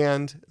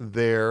and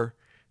their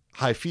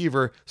high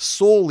fever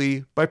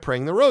solely by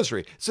praying the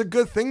rosary. It's a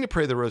good thing to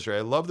pray the rosary.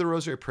 I love the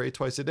rosary. I pray it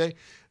twice a day,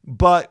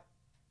 but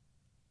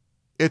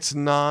it's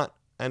not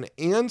an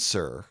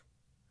answer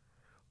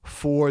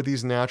for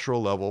these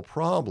natural level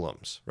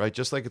problems, right?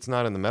 Just like it's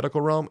not in the medical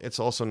realm, it's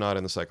also not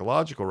in the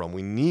psychological realm.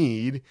 We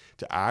need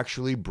to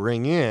actually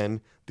bring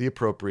in the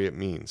appropriate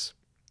means.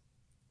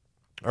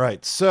 All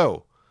right,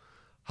 so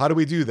how do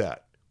we do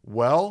that?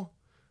 Well,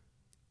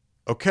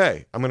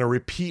 okay, I'm going to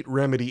repeat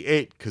remedy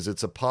 8 because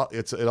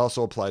it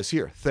also applies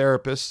here.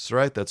 Therapists,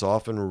 right? That's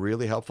often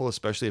really helpful,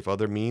 especially if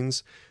other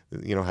means,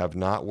 have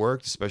not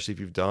worked, especially if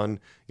you've done,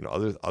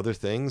 other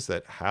things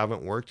that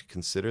haven't worked.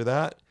 Consider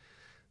that.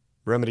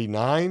 Remedy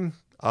 9,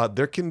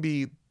 there can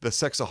be the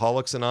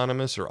Sexaholics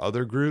Anonymous or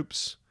other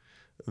groups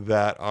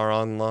that are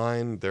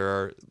online.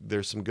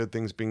 There's some good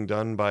things being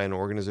done by an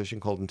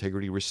organization called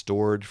Integrity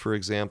Restored, for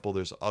example.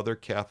 There's other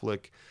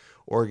Catholic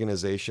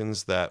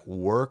organizations that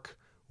work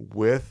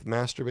with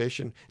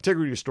masturbation.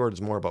 Integrity Restored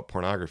is more about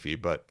pornography,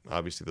 but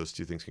obviously those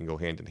two things can go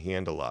hand in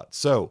hand a lot.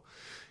 So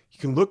you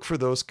can look for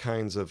those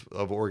kinds of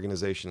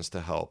organizations to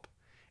help.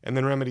 And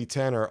then Remedy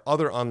 10 are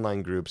other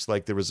online groups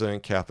like the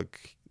Resilient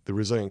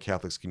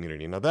Catholics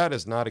community. Now, that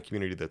is not a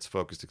community that's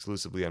focused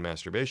exclusively on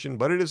masturbation,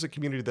 but it is a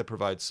community that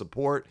provides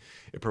support,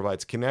 it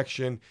provides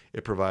connection,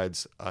 it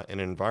provides an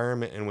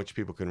environment in which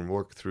people can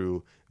work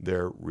through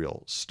their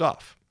real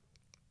stuff.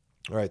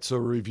 All right, so a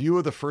review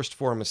of the first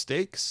 4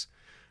 mistakes,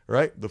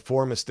 right? The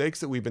 4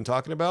 mistakes that we've been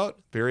talking about,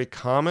 very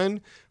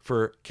common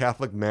for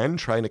Catholic men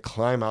trying to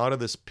climb out of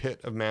this pit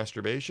of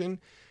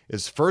masturbation,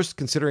 is first,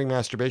 considering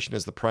masturbation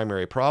as the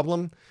primary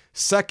problem.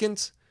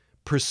 Second,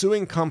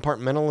 pursuing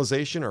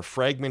compartmentalization or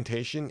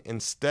fragmentation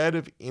instead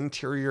of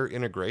interior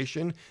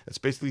integration. That's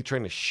basically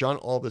trying to shunt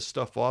all this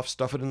stuff off,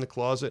 stuff it in the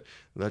closet,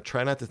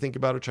 try not to think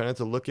about it, try not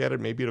to look at it,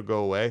 maybe it'll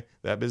go away,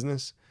 that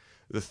business.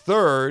 The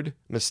third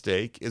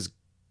mistake is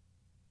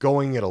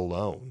going it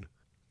alone,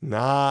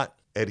 not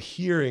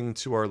adhering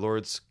to our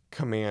Lord's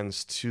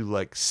commands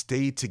to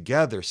stay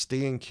together,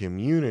 stay in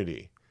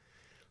community.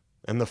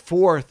 And the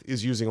fourth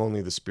is using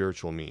only the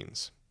spiritual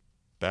means.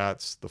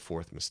 That's the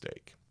fourth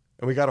mistake.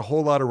 And we got a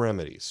whole lot of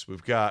remedies.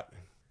 We've got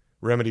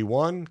remedy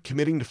 1,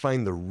 committing to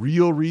find the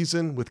real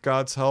reason with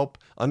God's help,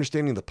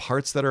 understanding the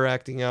parts that are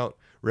acting out.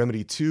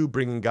 Remedy 2,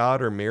 bringing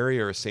God or Mary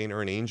or a saint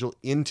or an angel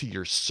into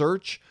your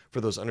search for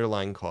those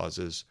underlying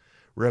causes.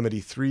 Remedy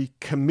 3,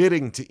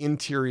 committing to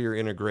interior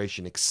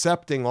integration,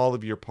 accepting all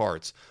of your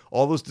parts,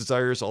 all those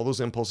desires, all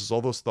those impulses,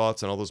 all those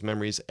thoughts, and all those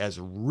memories as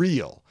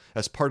real,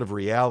 as part of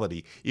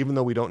reality, even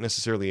though we don't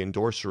necessarily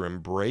endorse or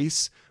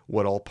embrace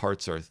what all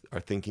parts are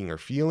thinking or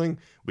feeling.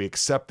 We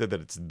accept that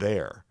it's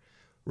there.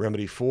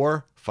 Remedy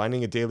 4,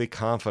 finding a daily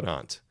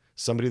confidant,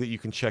 somebody that you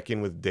can check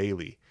in with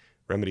daily.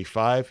 Remedy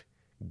 5,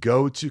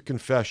 go to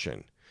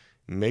confession.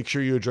 Make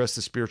sure you address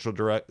the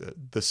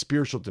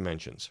spiritual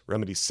dimensions.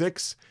 Remedy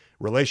 6,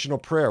 relational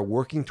prayer,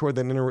 working toward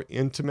that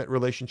intimate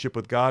relationship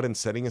with God and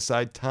setting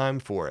aside time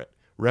for it.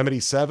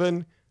 Remedy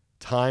 7,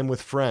 time with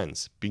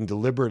friends, being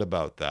deliberate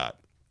about that.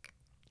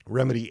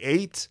 Remedy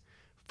 8,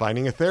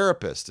 finding a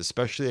therapist,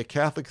 especially a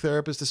Catholic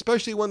therapist,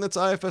 especially one that's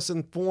IFS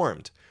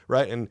informed,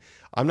 right? And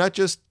I'm not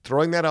just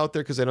throwing that out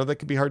there because I know that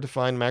can be hard to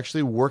find. I'm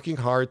actually working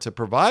hard to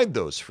provide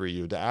those for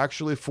you, to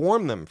actually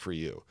form them for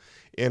you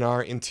in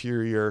our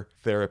interior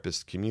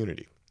therapist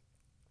community.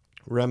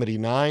 Remedy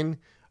 9,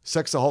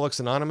 Sexaholics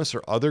Anonymous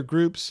or other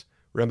groups.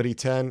 Remedy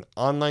 10,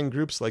 online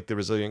groups like the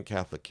Resilient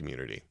Catholic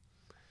Community.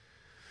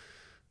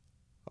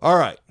 All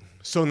right,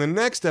 so in the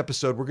next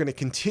episode, we're going to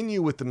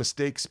continue with the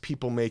mistakes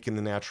people make in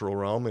the natural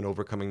realm in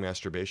overcoming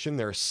masturbation.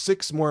 There are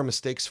 6 more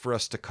mistakes for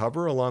us to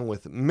cover, along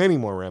with many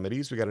more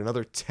remedies. We got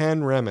another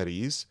 10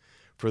 remedies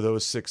for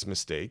those 6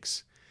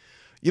 mistakes.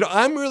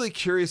 I'm really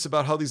curious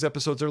about how these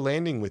episodes are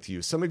landing with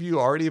you. Some of you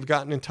already have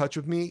gotten in touch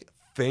with me.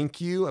 Thank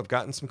you. I've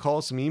gotten some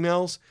calls, some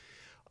emails.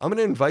 I'm going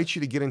to invite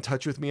you to get in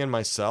touch with me on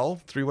my cell,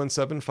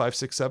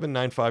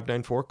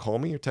 317-567-9594. Call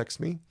me or text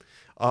me.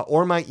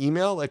 Or my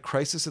email at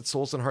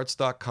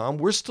crisis@soulsandhearts.com.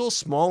 We're still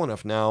small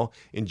enough now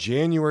in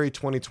January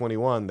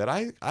 2021 that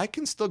I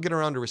can still get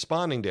around to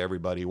responding to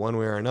everybody one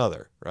way or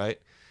another, right?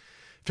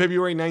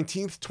 February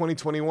 19th,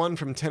 2021,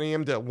 from 10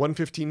 a.m. to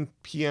 1:15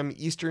 p.m.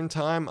 Eastern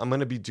Time, I'm going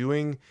to be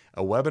doing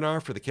a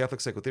webinar for the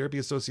Catholic Psychotherapy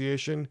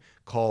Association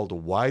called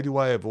Why Do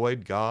I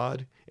Avoid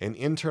God? An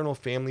Internal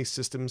Family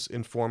Systems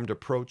Informed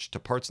Approach to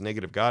Parts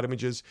Negative God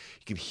Images.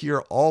 You can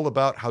hear all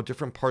about how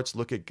different parts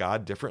look at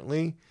God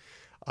differently.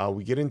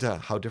 We get into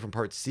how different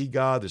parts see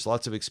God. There's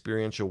lots of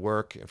experiential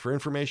work. For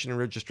information and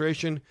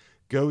registration,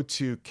 go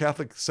to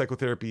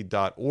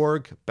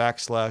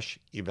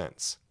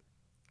catholic-psychotherapy.org/events.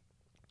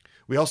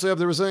 We also have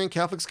the Resilient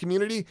Catholics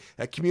community.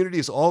 That community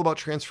is all about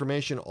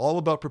transformation, all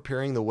about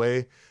preparing the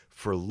way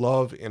for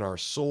love in our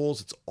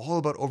souls. It's all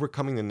about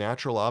overcoming the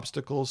natural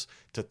obstacles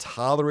to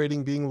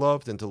tolerating being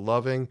loved and to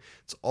loving.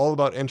 It's all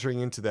about entering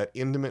into that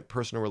intimate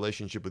personal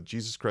relationship with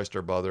Jesus Christ,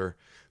 our brother,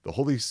 the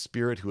Holy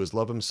Spirit, who is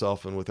love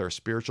himself, and with our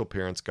spiritual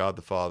parents, God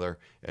the Father,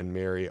 and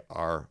Mary,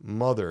 our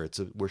mother.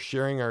 We're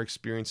sharing our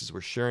experiences. We're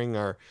sharing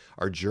our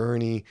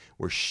journey.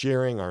 We're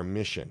sharing our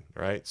mission,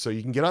 right? So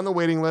you can get on the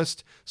waiting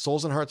list,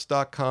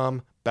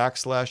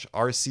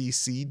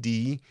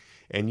 soulsandhearts.com/RCCD,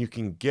 and you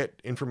can get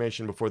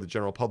information before the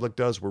general public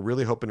does. We're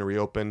really hoping to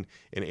reopen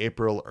in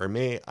April or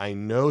May. I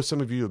know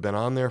some of you have been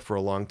on there for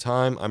a long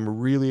time. I'm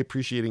really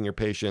appreciating your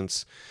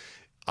patience.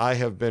 I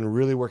have been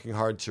really working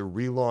hard to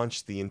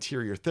relaunch the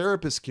interior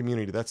therapist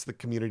community. That's the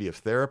community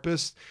of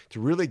therapists, to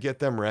really get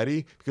them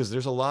ready, because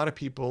there's a lot of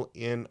people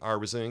in our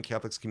Resilient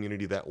Catholics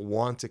community that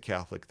want a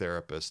Catholic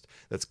therapist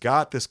that's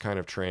got this kind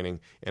of training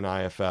in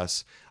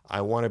IFS.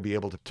 I want to be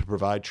able to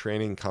provide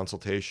training,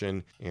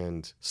 consultation,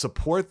 and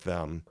support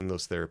them in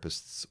those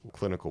therapists'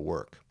 clinical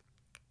work.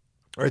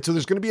 All right, so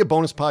there's going to be a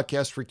bonus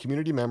podcast for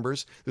community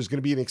members. There's going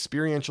to be an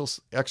experiential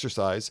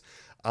exercise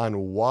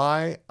on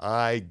why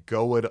I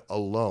go it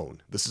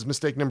alone. This is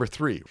mistake number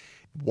 3.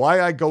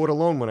 Why I go it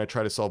alone when I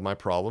try to solve my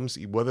problems,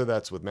 whether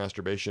that's with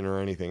masturbation or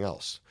anything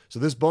else. So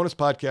this bonus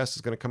podcast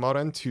is going to come out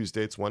on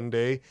Tuesday. It's one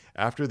day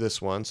after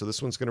this one. So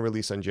this one's going to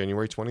release on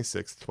January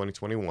 26th,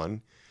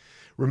 2021.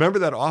 Remember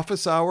that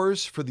office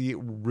hours for the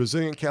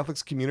Resilient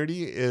Catholics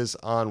community is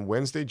on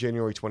Wednesday,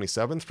 January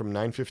 27th from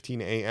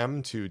 9:15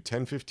 a.m. to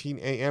 10:15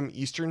 a.m.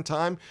 Eastern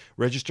Time.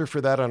 Register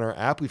for that on our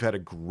app. We've had a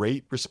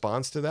great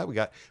response to that. We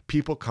got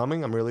people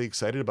coming. I'm really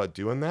excited about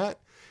doing that.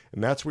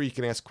 And that's where you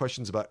can ask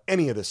questions about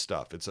any of this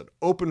stuff. It's an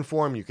open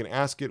forum. You can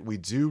ask it. We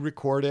do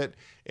record it,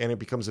 and it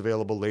becomes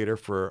available later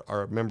for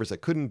our members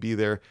that couldn't be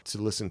there to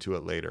listen to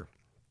it later.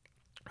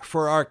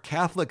 For our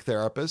Catholic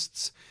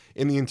therapists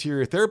in the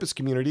interior therapist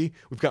community,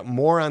 we've got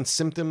more on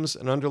symptoms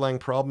and underlying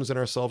problems in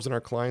ourselves and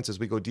our clients as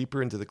we go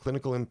deeper into the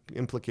clinical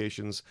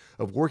implications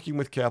of working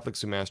with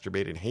Catholics who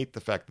masturbate and hate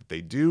the fact that they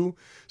do.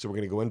 So we're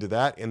going to go into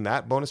that in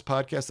that bonus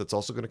podcast that's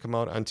also going to come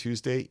out on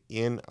Tuesday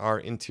in our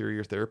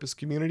interior therapist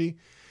community.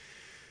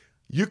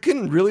 You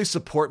can really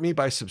support me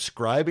by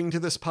subscribing to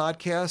this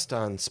podcast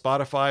on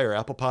Spotify or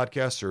Apple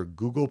Podcasts or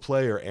Google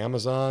Play or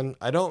Amazon.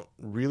 I don't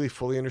really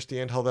fully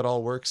understand how that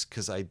all works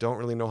because I don't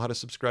really know how to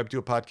subscribe to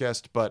a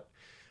podcast, but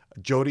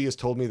Jody has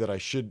told me that I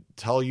should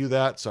tell you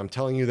that, so I'm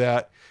telling you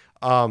that.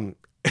 And,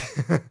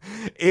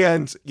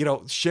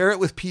 share it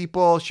with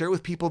people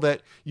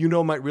that you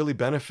know might really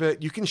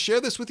benefit. You can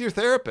share this with your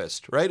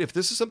therapist, right? If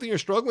this is something you're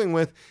struggling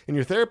with and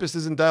your therapist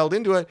isn't dialed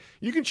into it,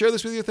 you can share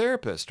this with your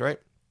therapist, right?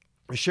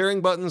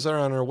 Sharing buttons are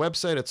on our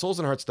website at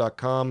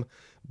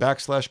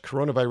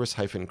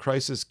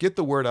soulsandhearts.com/coronavirus-crisis. Get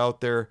the word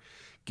out there.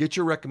 Get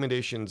your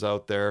recommendations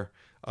out there.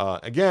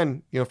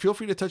 Again, feel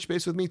free to touch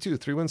base with me too.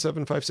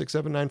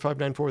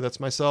 317-567-9594. That's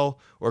my cell,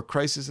 or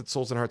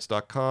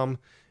crisis@soulsandhearts.com.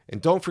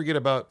 And don't forget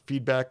about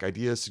feedback,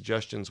 ideas,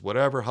 suggestions,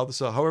 whatever,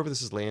 however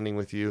this is landing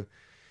with you.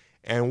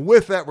 And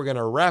with that, we're going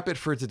to wrap it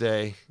for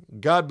today.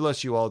 God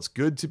bless you all. It's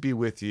good to be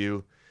with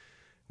you.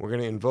 We're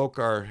going to invoke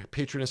our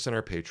patroness and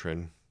our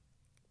patron,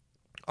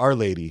 Our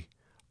Lady,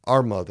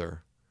 our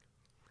Mother,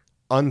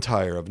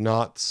 Untie of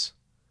Knots,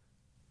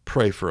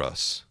 pray for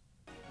us.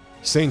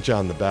 St.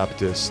 John the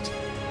Baptist,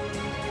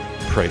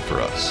 pray for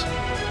us.